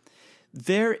rape.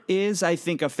 There is, I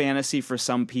think, a fantasy for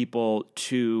some people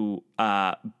to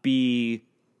have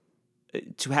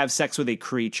sex with a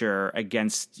creature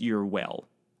against your will.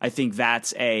 I think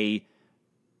that's a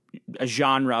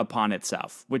genre upon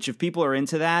itself, which if people are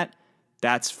into that,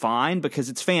 that's fine, because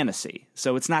it's fantasy.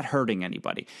 So it's not hurting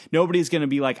anybody. Nobody's going to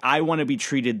be like, I want to be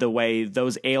treated the way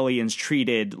those aliens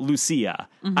treated Lucia.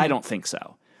 Mm-hmm. I don't think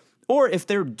so. Or if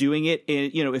they're doing it,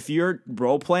 if you're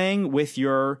role playing with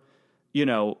your,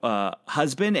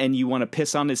 husband and you want to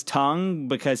piss on his tongue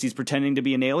because he's pretending to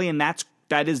be an alien, that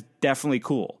is definitely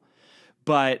cool.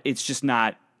 But it's just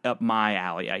not up my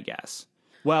alley, I guess.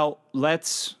 Well,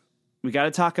 we got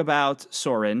to talk about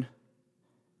Soren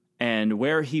and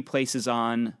where he places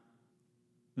on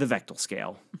the Bechdel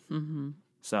scale. Mm-hmm.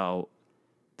 So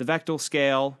the Bechdel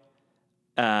scale,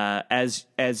 as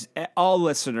all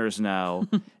listeners know,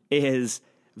 is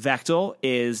Bechdel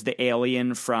is the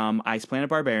alien from Ice Planet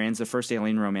Barbarians, the first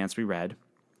alien romance we read.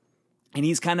 And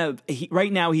he's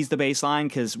right now he's the baseline,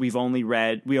 because we only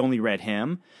read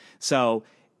him. So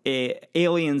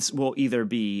aliens will either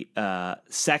be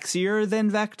sexier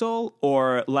than Bechdel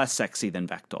or less sexy than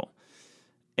Bechdel.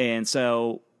 And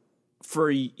so for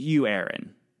you,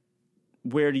 Aaron,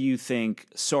 where do you think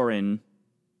Soren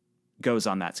goes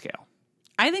on that scale?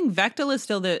 I think Bechdel is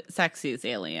still the sexiest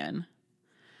alien.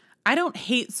 I don't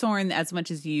hate Soren as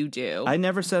much as you do. I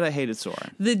never said I hated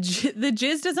Soren. The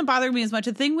jizz doesn't bother me as much.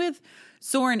 The thing with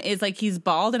Soren is, like, he's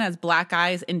bald and has black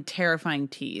eyes and terrifying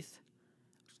teeth.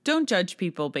 Don't judge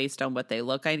people based on what they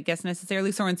look, I guess,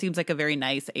 necessarily. Soren seems like a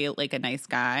nice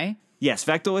guy. Yes,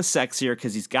 Bechdel is sexier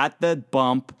because he's got the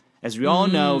bump. As we all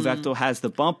know, Bechdel has the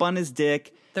bump on his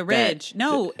dick. The ridge.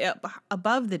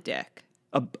 Above the dick.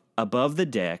 Above the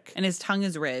dick. And his tongue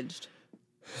is ridged.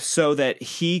 So that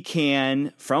he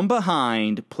can, from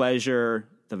behind, pleasure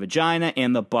the vagina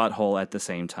and the butthole at the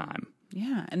same time.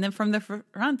 Yeah, and then from the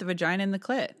front, the vagina and the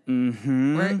clit.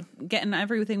 Mm-hmm. We're getting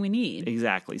everything we need.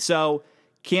 Exactly. So,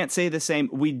 can't say the same.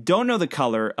 We don't know the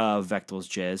color of Bechdel's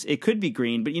jizz. It could be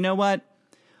green, but you know what?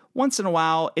 Once in a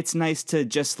while, it's nice to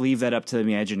just leave that up to the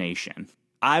imagination.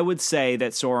 I would say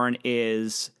that Soren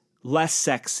is less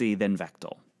sexy than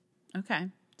Bechdel. Okay.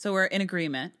 So we're in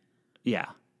agreement. Yeah.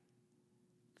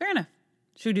 Fair enough.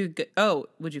 Should we do good? Oh,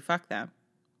 would you fuck them?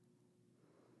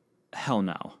 Hell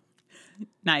no.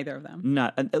 Neither of them.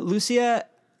 Not Lucia.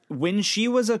 When she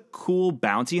was a cool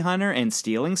bounty hunter and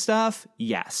stealing stuff,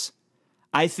 yes.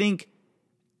 I think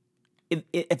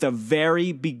at the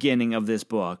very beginning of this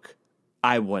book,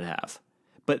 I would have.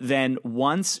 But then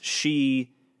once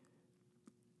she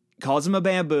calls him a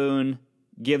baboon,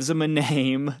 gives him a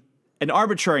name, an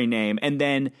arbitrary name, and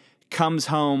then comes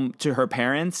home to her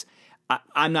parents,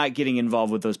 I'm not getting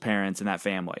involved with those parents and that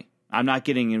family. I'm not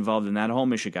getting involved in that whole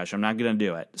Mishigash. I'm not going to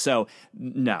do it. So,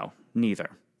 no, neither.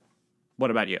 What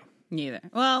about you? Neither.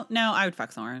 Well, no, I would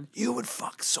fuck Soren. You would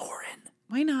fuck Soren.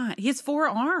 Why not? He has 4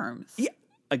 arms. Yeah.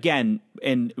 Again,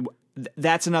 and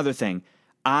that's another thing.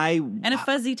 And a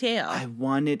fuzzy tail. I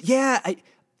wanted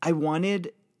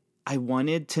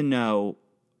to know,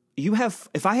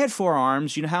 if I had 4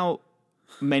 arms, you know how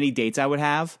many dates I would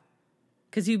have?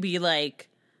 Because you'd be like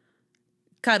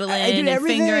cuddling and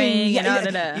everything. Fingering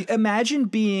and Imagine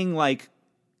being like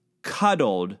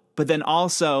cuddled, but then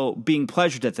also being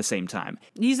pleasured at the same time.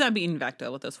 He's not beating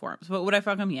Vecta with those 4 arms, but would I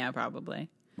fuck him? Yeah, probably.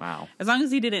 Wow. As long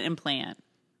as he didn't implant.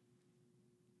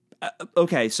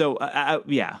 Okay, so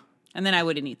yeah. And then I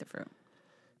wouldn't eat the fruit.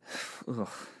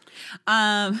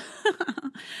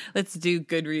 Let's do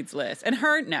Goodreads list. And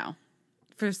her, no.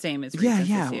 For same as reasons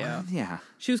as you. Yeah.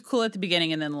 She was cool at the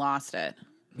beginning and then lost it.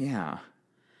 Yeah.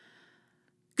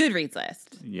 Goodreads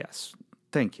list. Yes.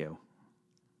 Thank you.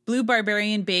 Blue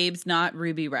Barbarian Babes, not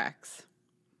Ruby Rex.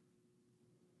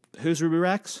 Who's Ruby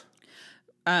Rex?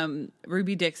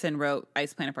 Ruby Dixon wrote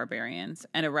Ice Planet Barbarians,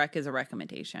 and a rec is a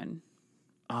recommendation.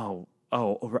 Oh,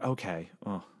 okay.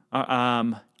 Oh.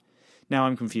 Now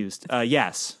I'm confused.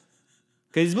 Yes.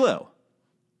 Because he's blue.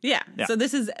 Yeah. So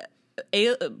this is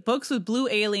books with blue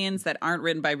aliens that aren't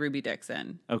written by Ruby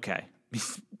Dixon. Okay.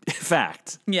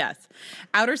 Fact. Yes.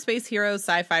 Outer Space Heroes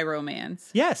sci-fi romance.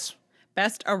 Yes.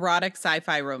 Best erotic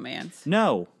sci-fi romance.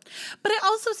 No. But it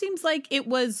also seems like it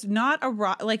was not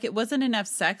it wasn't enough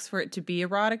sex for it to be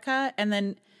erotica, and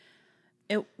then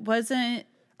it wasn't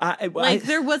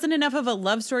there wasn't enough of a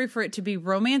love story for it to be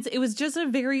romance. It was just a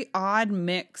very odd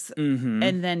mix,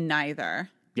 and then neither.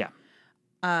 Yeah.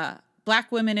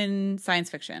 Black women in science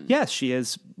fiction. Yes, she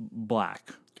is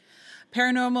black.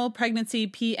 Paranormal pregnancy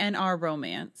PNR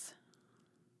romance.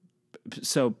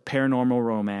 So paranormal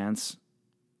romance.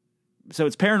 So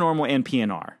it's paranormal and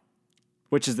PNR,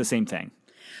 which is the same thing.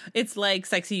 It's like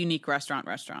Sexy Unique Restaurant.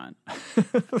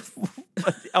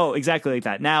 Oh, exactly like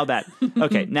that.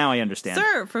 Okay, now I understand.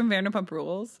 Sir, from Vanderpump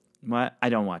Rules. What? I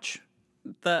don't watch.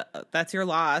 That's your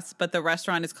loss, but the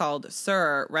restaurant is called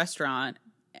Sir Restaurant,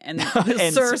 and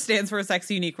And Sir stands for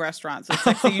Sexy Unique Restaurant, so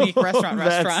Sexy Unique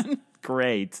Restaurant.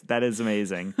 Great. That is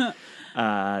amazing.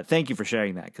 Thank you for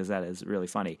sharing that, because that is really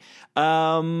funny.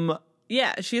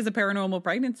 Yeah, she has a paranormal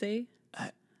pregnancy.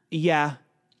 Yeah.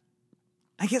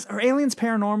 I guess, are aliens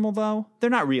paranormal, though? They're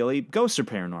not really. Ghosts are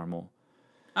paranormal.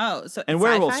 Oh, so and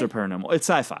werewolves are paranormal. It's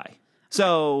sci-fi.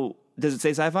 So, does it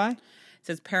say sci-fi? It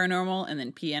says paranormal and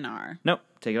then PNR. Nope.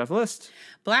 Take it off the list.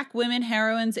 Black women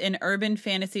heroines in urban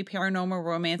fantasy, paranormal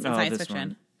romance, and science fiction.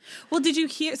 One. Well, did you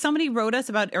hear? Somebody wrote us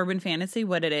about urban fantasy,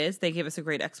 what it is. They gave us a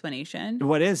great explanation.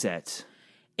 What is it?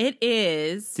 It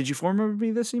is... Did you forward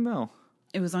me this email?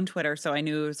 It was on Twitter, so I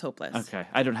knew it was hopeless. Okay.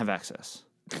 I don't have access.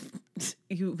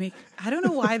 I don't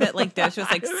know why that does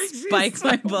just spikes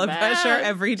my blood pressure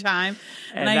every time.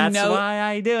 And that's why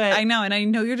I do it. I know, and I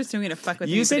know you're just doing it to fuck with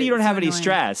me. You said you don't have any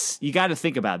stress. You got to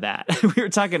think about that. We were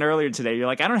talking earlier today. You're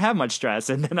like, I don't have much stress.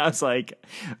 And then I was like,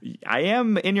 I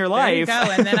am in your life. There you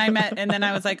go. And then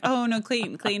I was like, oh no,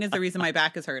 Clayton. Clayton is the reason my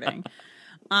back is hurting.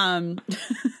 I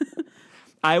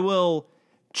will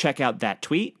check out that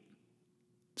tweet.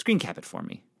 Screen cap it for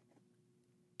me.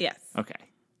 Yes. Okay.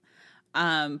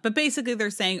 But basically they're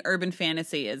saying urban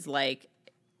fantasy is like,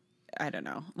 I don't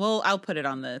know. Well, I'll put it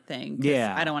on the thing.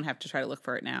 Yeah. I don't want to have to try to look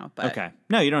for it now. But okay.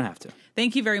 No, you don't have to.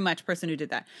 Thank you very much, person who did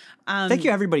that. Thank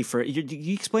you, everybody, for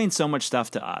you explained so much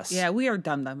stuff to us. Yeah, we are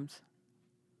dum-dums.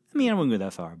 I mean, I wouldn't go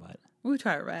that far, but... We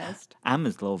try our best. I'm a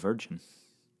little virgin.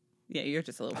 Yeah, you're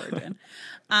just a little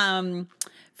virgin.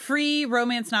 Free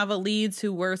romance novel leads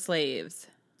who were slaves.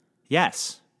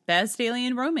 Yes. Best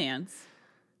alien romance.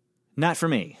 Not for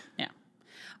me. Yeah.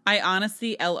 I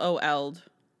honestly LOL'd.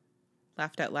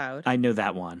 Laughed out loud. I know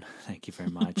that one. Thank you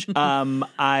very much.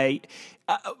 I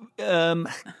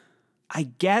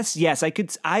guess, yes, I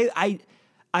could. I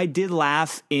did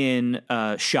laugh in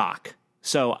shock.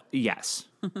 So, yes.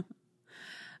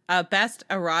 Best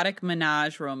erotic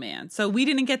menage romance. So we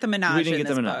didn't get the menage. We didn't get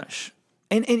the menage.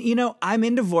 And you know, I'm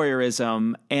into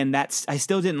voyeurism, and I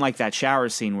still didn't like that shower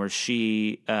scene where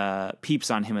she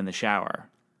peeps on him in the shower.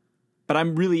 But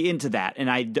I'm really into that,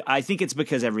 and I think it's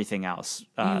because everything else.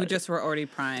 You just were already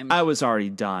primed. I was already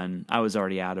done. I was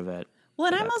already out of it. Well,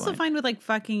 and I'm also fine with like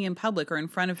fucking in public or in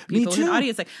front of people in an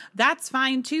audience. Like that's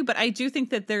fine too. But I do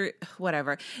think that there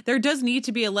does need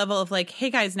to be a level of like, hey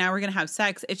guys, now we're gonna have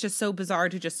sex. It's just so bizarre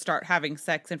to just start having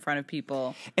sex in front of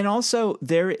people. And also,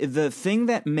 the thing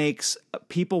that makes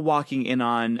people walking in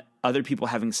on other people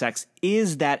having sex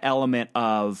is that element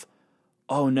of,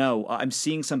 oh no, I'm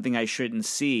seeing something I shouldn't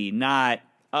see. Not,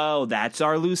 oh, that's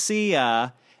our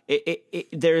Lucia.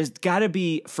 There's got to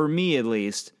be, for me at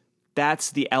least.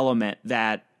 That's the element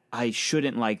that I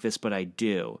shouldn't like this, but I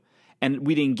do. And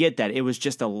we didn't get that. It was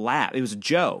just a laugh. It was a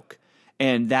joke.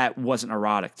 And that wasn't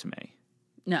erotic to me.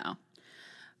 No.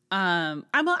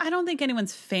 I don't think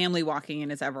anyone's family walking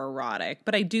in is ever erotic,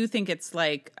 but I do think it's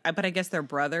like, but I guess they're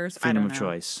brothers. Freedom I don't of know.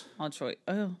 choice. All choice.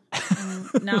 Oh,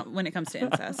 not when it comes to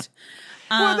incest.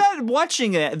 Well,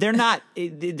 watching it, they're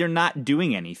not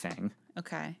doing anything.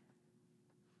 Okay.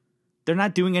 They're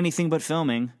not doing anything but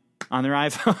filming on their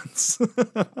iPhones.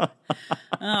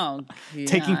 Oh, God.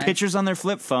 Taking pictures on their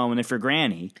flip phone if you're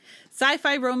granny.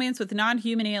 Sci-fi romance with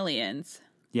non-human aliens.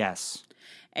 Yes.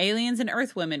 Aliens and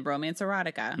Earth women romance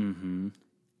erotica. Mm-hmm.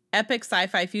 Epic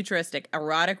sci-fi futuristic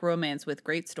erotic romance with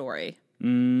great story.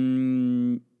 Not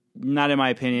in my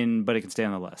opinion, but it can stay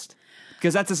on the list.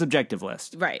 Because that's a subjective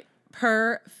list. Right.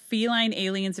 Per feline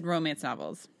aliens and romance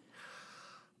novels.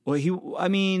 Well,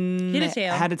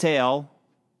 had a tail.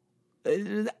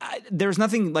 There's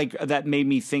nothing like that made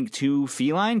me think too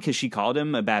feline because she called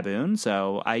him a baboon,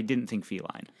 so I didn't think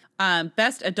feline.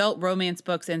 Best adult romance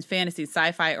books in fantasy,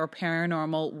 sci-fi, or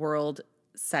paranormal world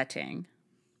setting.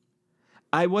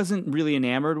 I wasn't really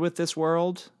enamored with this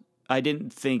world. I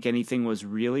didn't think anything was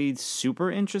really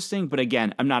super interesting, but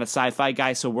again, I'm not a sci-fi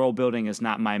guy, so world building is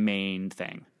not my main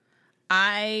thing.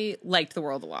 I liked the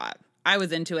world a lot. I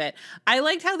was into it. I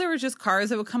liked how there was just cars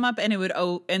that would come up and it would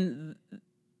and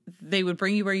they would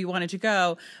bring you where you wanted to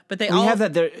go, but we have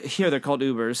that there, here. They're called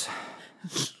Ubers.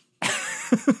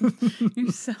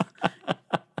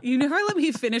 You never let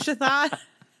me finish a thought,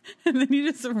 and then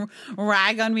you just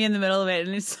rag on me in the middle of it,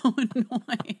 and it's so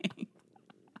annoying.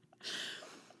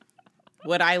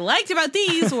 What I liked about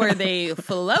these were they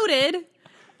floated,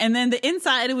 and then the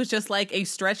inside, it was just like a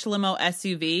stretch limo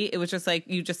SUV. It was just like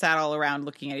you just sat all around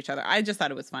looking at each other. I just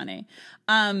thought it was funny.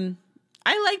 I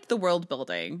liked the world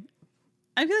building.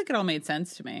 I feel like it all made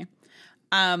sense to me.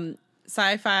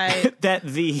 Sci-fi. That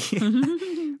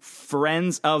the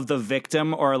friends of the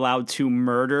victim are allowed to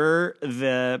murder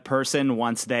the person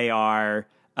once they are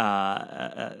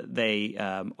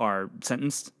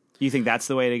sentenced. You think that's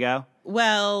the way to go?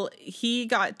 Well, he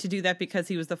got to do that because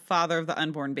he was the father of the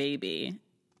unborn baby.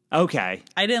 Okay.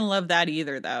 I didn't love that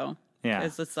either, though. Yeah.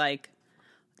 It's just like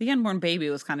the unborn baby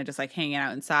was kind of just like hanging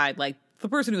out inside. Like the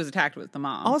person who was attacked was the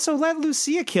mom. Also, let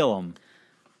Lucia kill him.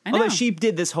 I know. Although she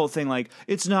did this whole thing like,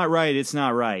 it's not right, it's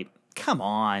not right. Come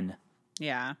on.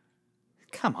 Yeah.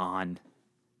 Come on.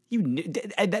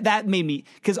 That made me,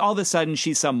 because all of a sudden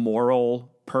she's some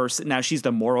moral person. Now she's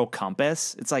the moral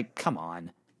compass. It's like, come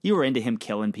on. You were into him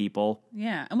killing people.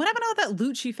 Yeah. And what happened to all that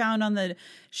loot she found on the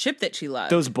ship that she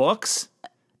loved? Those books?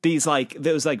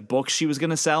 Those books she was going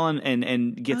to sell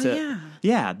and get to. Yeah.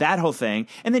 Yeah, that whole thing.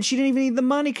 And then she didn't even need the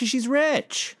money because she's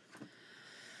rich.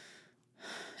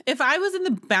 If I was in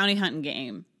the bounty hunting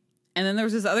game and then there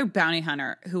was this other bounty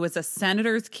hunter who was a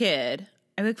senator's kid,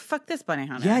 I'd be like, fuck this bounty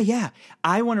hunter. Yeah.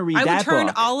 I want to read that book. I would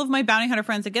turn all of my bounty hunter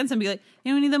friends against him and be like,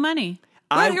 you don't need the money.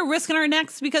 We're out here risking our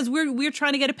necks because we're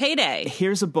trying to get a payday.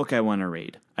 Here's a book I want to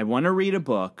read. I want to read a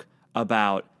book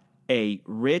about a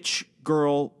rich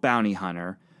girl bounty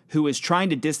hunter who is trying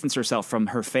to distance herself from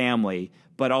her family,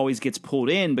 but always gets pulled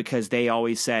in because they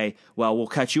always say, well, we'll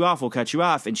cut you off.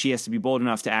 And she has to be bold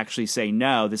enough to actually say,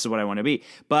 no, this is what I want to be.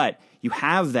 But you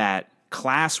have that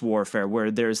class warfare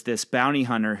where there's this bounty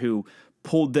hunter who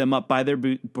pulled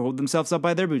themselves up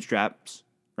by their bootstraps,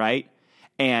 right?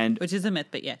 Which is a myth,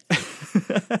 but yes.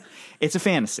 It's a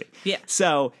fantasy. Yeah.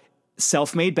 So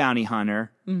self-made bounty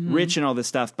hunter, rich and all this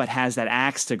stuff, but has that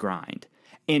axe to grind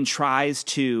and tries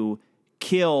to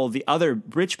kill the other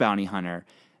rich bounty hunter,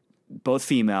 both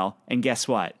female, and guess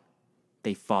what?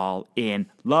 They fall in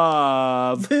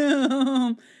love.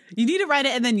 Boom. You need to write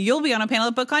it, and then you'll be on a panel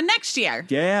at BookCon next year.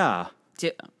 Yeah.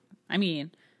 I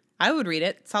mean, I would read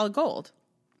it. Solid gold.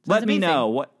 Let me know.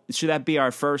 What should that be?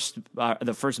 Our first,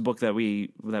 the first book that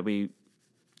we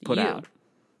put out.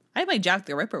 I might Jack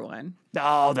the Ripper one.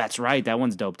 Oh, that's right. That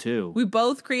one's dope too. We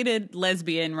both created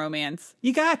lesbian romance.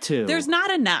 You got to. There's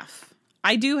not enough.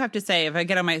 I do have to say, if I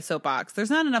get on my soapbox, there's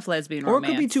not enough lesbian romance. Or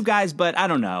it could be two guys, but I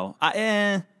don't know.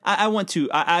 I want to.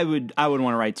 I would want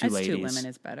to write two ladies. Two women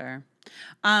is better.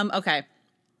 Okay.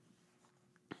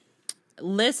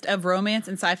 List of romance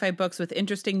and sci-fi books with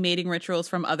interesting mating rituals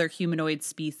from other humanoid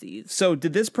species. So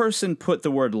did this person put the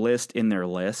word list in their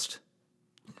list?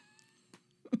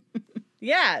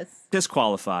 Yes.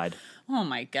 Disqualified. Oh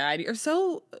my God. You're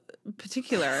so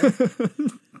particular.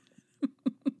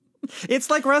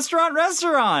 It's like restaurant.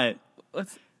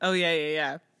 Oh,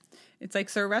 yeah. It's like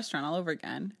Sir Restaurant all over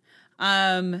again.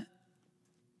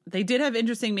 They did have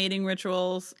interesting mating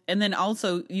rituals. And then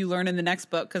also you learn in the next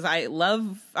book, because I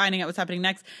love finding out what's happening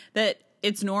next, that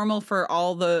it's normal for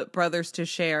all the brothers to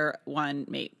share one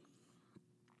mate.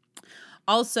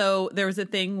 Also, there was a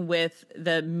thing with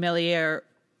the Melier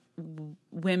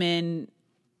women,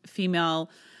 female,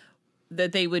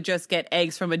 that they would just get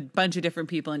eggs from a bunch of different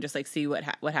people and just like see what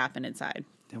happened inside.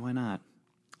 Then why not?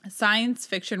 Science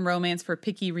fiction romance for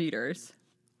picky readers.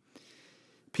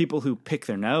 People who pick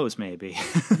their nose, maybe.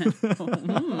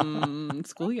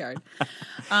 Schoolyard.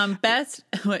 Best.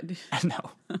 What?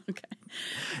 No. Okay.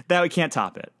 That we can't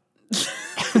top it.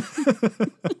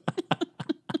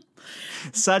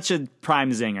 Such a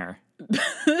prime zinger.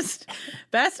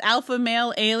 Best alpha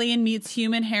male alien meets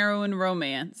human heroine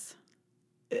romance.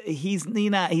 He's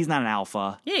not an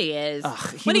alpha. Yeah, he is.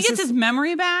 When he gets his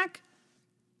memory back.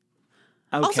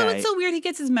 Okay. Also, it's so weird. He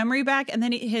gets his memory back, and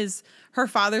then her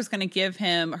father's going to give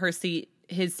him his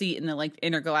seat in the like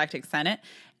intergalactic Senate,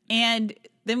 and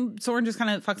then Soren just kind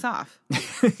of fucks off.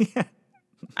 Yeah.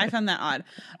 I found that odd.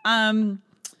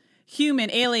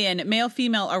 Human, alien, male,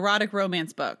 female, erotic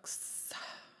romance books.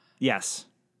 Yes.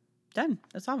 Done.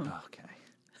 That's all of them. Okay.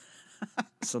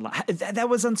 So that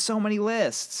was on so many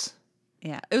lists.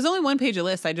 Yeah, it was only one page of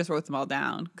list. I just wrote them all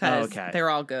down because they were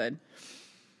all good.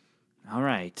 All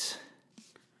right.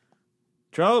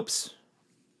 Tropes.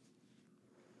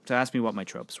 So ask me what my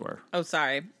tropes were. Oh,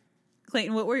 sorry.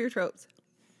 Clayton, what were your tropes?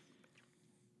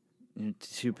 You're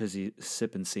too busy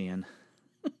sipping seeing.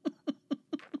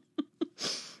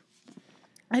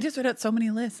 I just read out so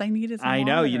many lists. I needed some I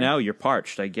know, water. you're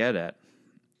parched. I get it.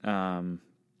 Alien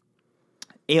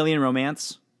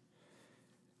romance.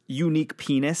 Unique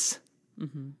penis.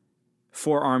 Mm-hmm.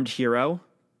 Four-armed hero.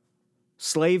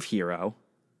 Slave hero.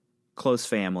 Close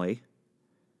family.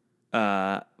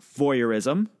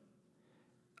 Voyeurism.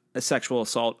 A sexual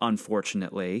assault,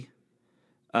 unfortunately.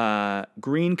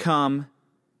 Green cum.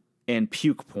 And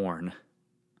puke porn.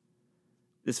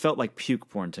 This felt like puke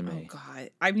porn to me. Oh, God.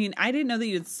 I mean, I didn't know that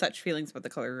you had such feelings about the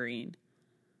color green.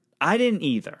 I didn't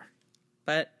either.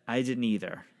 But I didn't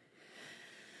either.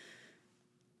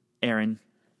 Aaron,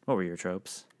 what were your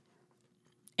tropes?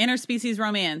 Interspecies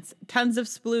romance. Tons of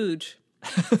splooge.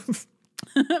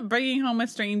 Bringing home a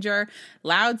stranger.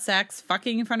 Loud sex.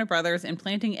 Fucking in front of brothers. And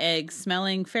planting eggs.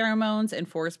 Smelling pheromones. And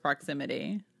forced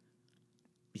proximity.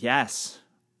 Yes.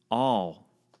 All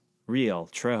real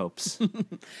tropes.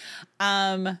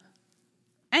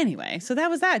 Anyway, so that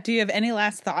was that. Do you have any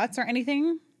last thoughts or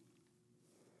anything?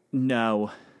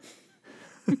 No.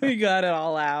 We got it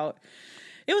all out.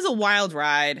 It was a wild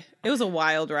ride. It was a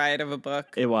wild ride of a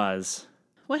book. It was.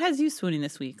 What has you swooning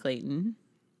this week, Clayton?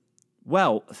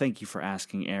 Well, thank you for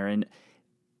asking, Aaron.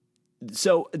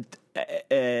 So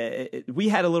we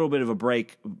had a little bit of a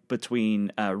break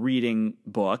between reading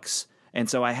books, and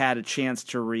so I had a chance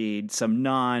to read some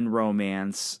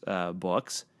non-romance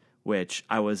books, which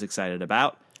I was excited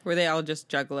about. Were they all just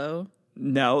Juggalo?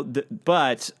 No,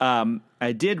 but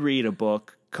I did read a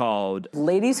book called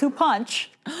Ladies Who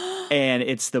Punch. And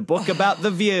it's the book about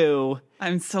The View.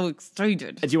 I'm so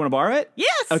excited. Do you want to borrow it?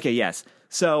 Yes. Okay, yes.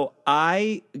 So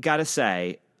I got to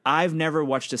say, I've never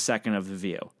watched a second of The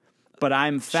View, but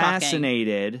I'm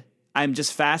fascinated. Shocking. I'm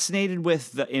just fascinated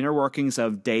with the inner workings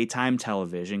of daytime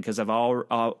television because I've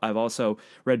also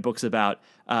read books about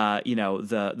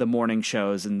the morning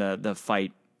shows and the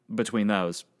fight between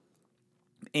those.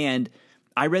 And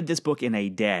I read this book in a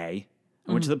day.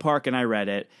 I went to the park and I read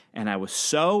it, and I was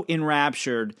so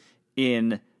enraptured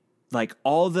in like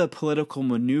all the political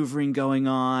maneuvering going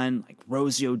on, like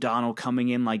Rosie O'Donnell coming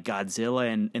in like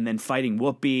Godzilla and then fighting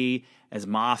Whoopi as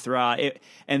Mothra.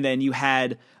 And then you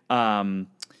had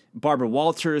Barbara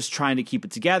Walters trying to keep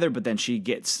it together, but then she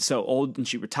gets so old and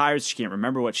she retires, she can't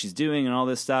remember what she's doing and all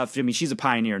this stuff. I mean, she's a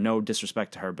pioneer, no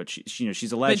disrespect to her, but she's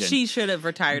a legend. But she should have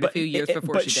retired a few years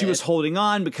before but she did. She was holding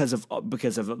on because of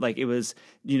like it was,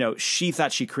 she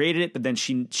thought she created it, but then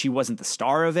she wasn't the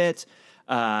star of it.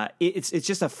 It's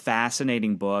just a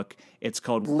fascinating book. It's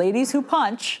called Ladies Who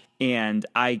Punch. And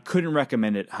I couldn't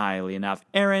recommend it highly enough.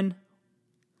 Aaron,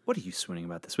 what are you swooning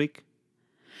about this week?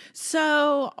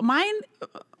 So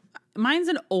mine's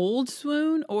an old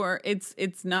swoon, or it's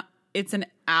not. It's an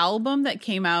album that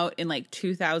came out in like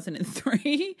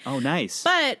 2003. Oh, nice.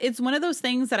 But it's one of those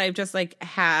things that I've just like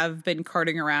have been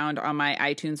carting around on my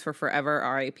iTunes for forever,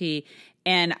 RIP.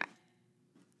 And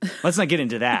let's not get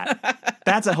into that.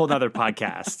 That's a whole nother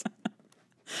podcast.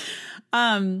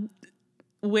 And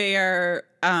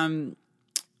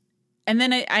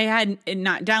then I had it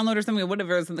not download or something, or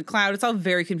whatever, it was in the cloud. It's all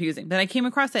very confusing. But I came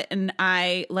across it and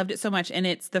I loved it so much. And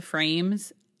it's the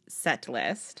Frames set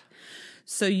list.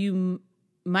 So you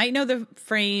might know the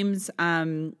Frames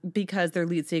because their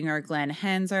lead singer, Glenn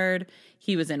Hansard,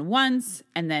 he was in Once,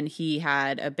 and then he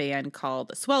had a band called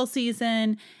The Swell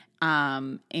Season,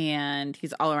 and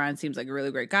he's all around seems like a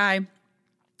really great guy.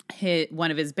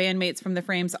 One of his bandmates from the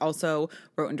Frames also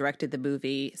wrote and directed the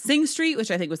movie Sing Street,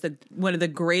 which I think was one of the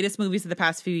greatest movies of the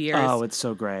past few years. Oh, it's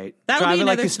so great. Drive It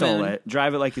Like You Stole It.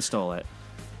 Drive It Like You Stole It.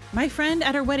 My friend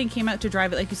at her wedding came out to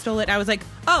Drive It Like You Stole It. I was like,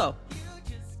 oh.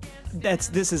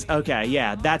 This is okay.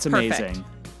 Yeah, that's amazing. Perfect.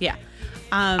 Yeah.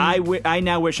 I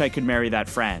now wish I could marry that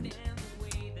friend.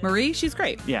 Marie, she's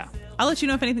great. Yeah. I'll let you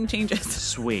know if anything changes.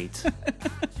 Sweet.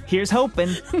 Here's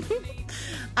hoping.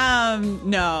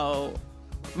 No.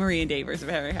 Marie and Dave are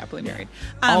very happily married.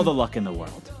 All the luck in the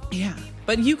world. Yeah.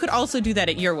 But you could also do that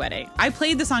at your wedding. I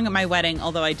played the song at my wedding,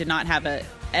 although I did not have an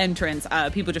entrance.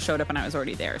 People just showed up and I was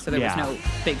already there. So there was no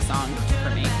big song for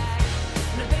me.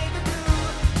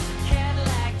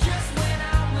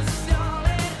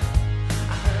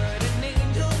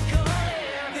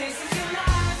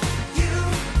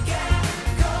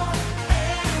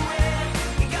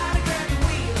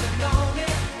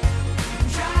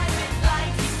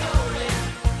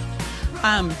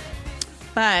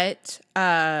 But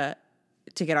to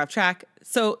get off track,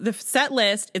 so the set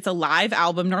list, it's a live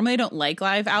album. Normally I don't like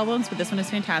live albums, but this one is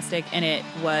fantastic. And it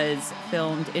was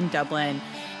filmed in Dublin.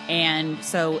 And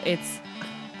so it's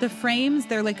the Frames.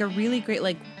 They're like a really great,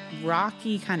 like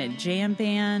rocky kind of jam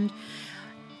band.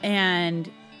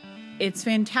 And it's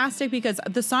fantastic because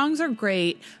the songs are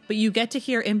great, but you get to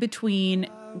hear in between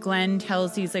Glenn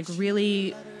tells these like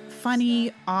really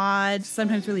funny, odd,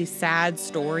 sometimes really sad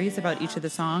stories about each of the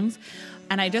songs.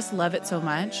 And I just love it so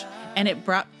much. And it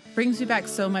brings me back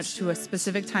so much to a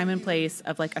specific time and place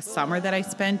of like a summer that I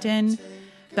spent in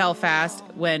Belfast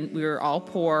when we were all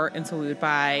poor. And so we would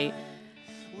buy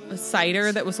a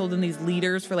cider that was sold in these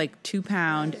liters for like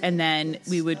 £2. And then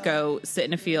we would go sit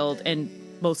in a field and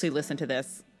mostly listen to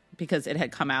this because it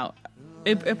had come out.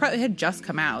 It probably had just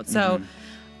come out. So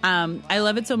I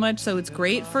love it so much. So it's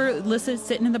great for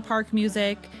sitting in the park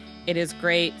music. It is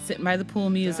great sitting by the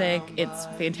pool music. It's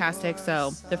fantastic.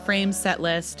 So the Frames set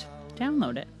list,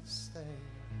 download it.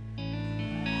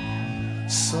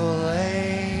 So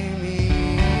lay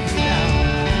me down.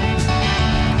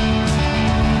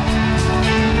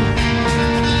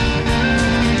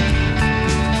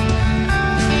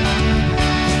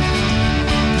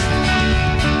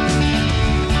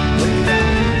 Lay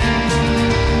down.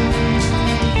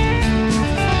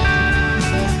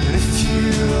 And if you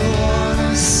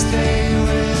wanna stay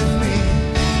with me,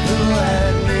 then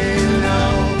let me know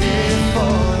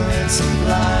before it's a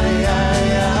lie.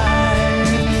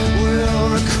 Will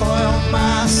recoil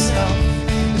myself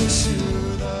into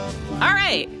the blind. All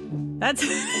right. That's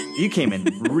You came in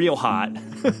real hot.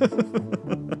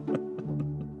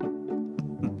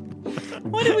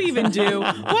 what do we even do?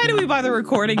 Why do we bother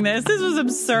recording this? This was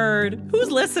absurd.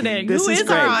 Who's listening? Who is great.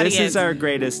 our audience? This is our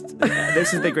greatest.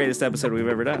 This is the greatest episode we've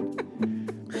ever done.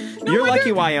 You're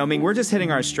lucky, Wyoming. We're just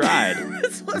hitting our stride.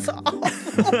 This was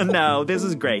awful. No, this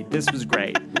is great. This was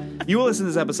great. You will listen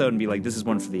to this episode and be like, "This is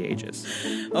one for the ages."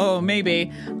 Oh,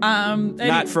 maybe.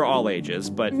 Not for all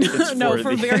ages, but it's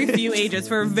for very few ages,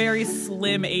 for a very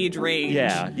slim age range.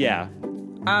 Yeah.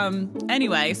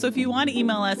 Anyway, so if you want to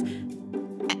email us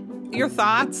your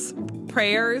thoughts,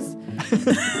 prayers,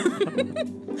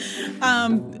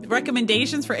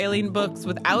 recommendations for alien books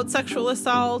without sexual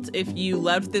assault, if you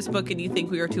loved this book and you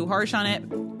think we were too harsh on it,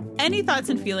 any thoughts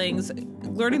and feelings,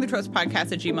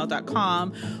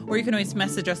 learningthetropes@gmail.com, or you can always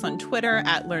message us on Twitter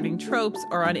at Learning Tropes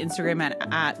or on Instagram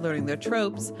at Learning the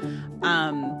Tropes.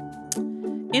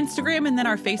 Instagram and then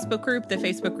our Facebook group. The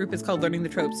Facebook group is called Learning the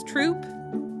Tropes Troop.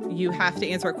 You have to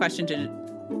answer a question to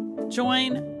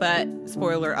join, but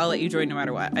spoiler, I'll let you join no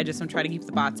matter what. I just am trying to keep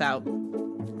the bots out,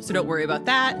 so don't worry about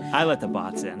that. I let the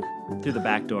bots in through the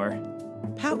back door.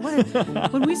 Pat,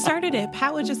 when we started it,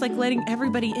 Pat was just like letting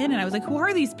everybody in, and I was like, who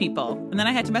are these people? And then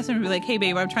I had to message him and be like, hey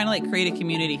babe, I'm trying to like create a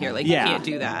community here, like you can't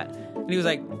do that. And he was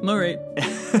like, all right.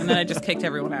 And then I just kicked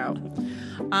everyone out.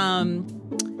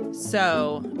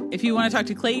 So if you want to talk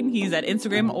to Clayton, he's at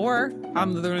Instagram or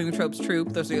on the Learning the Tropes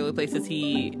Troop. Those are the only places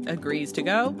he agrees to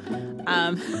go.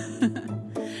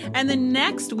 And then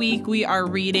next week, we are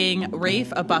reading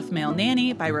Rafe, A Buff Male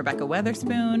Nanny by Rebecca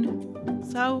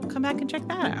Weatherspoon. So come back and check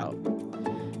that out.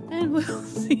 And we'll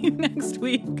see you next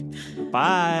week.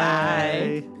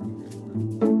 Bye.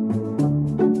 Bye.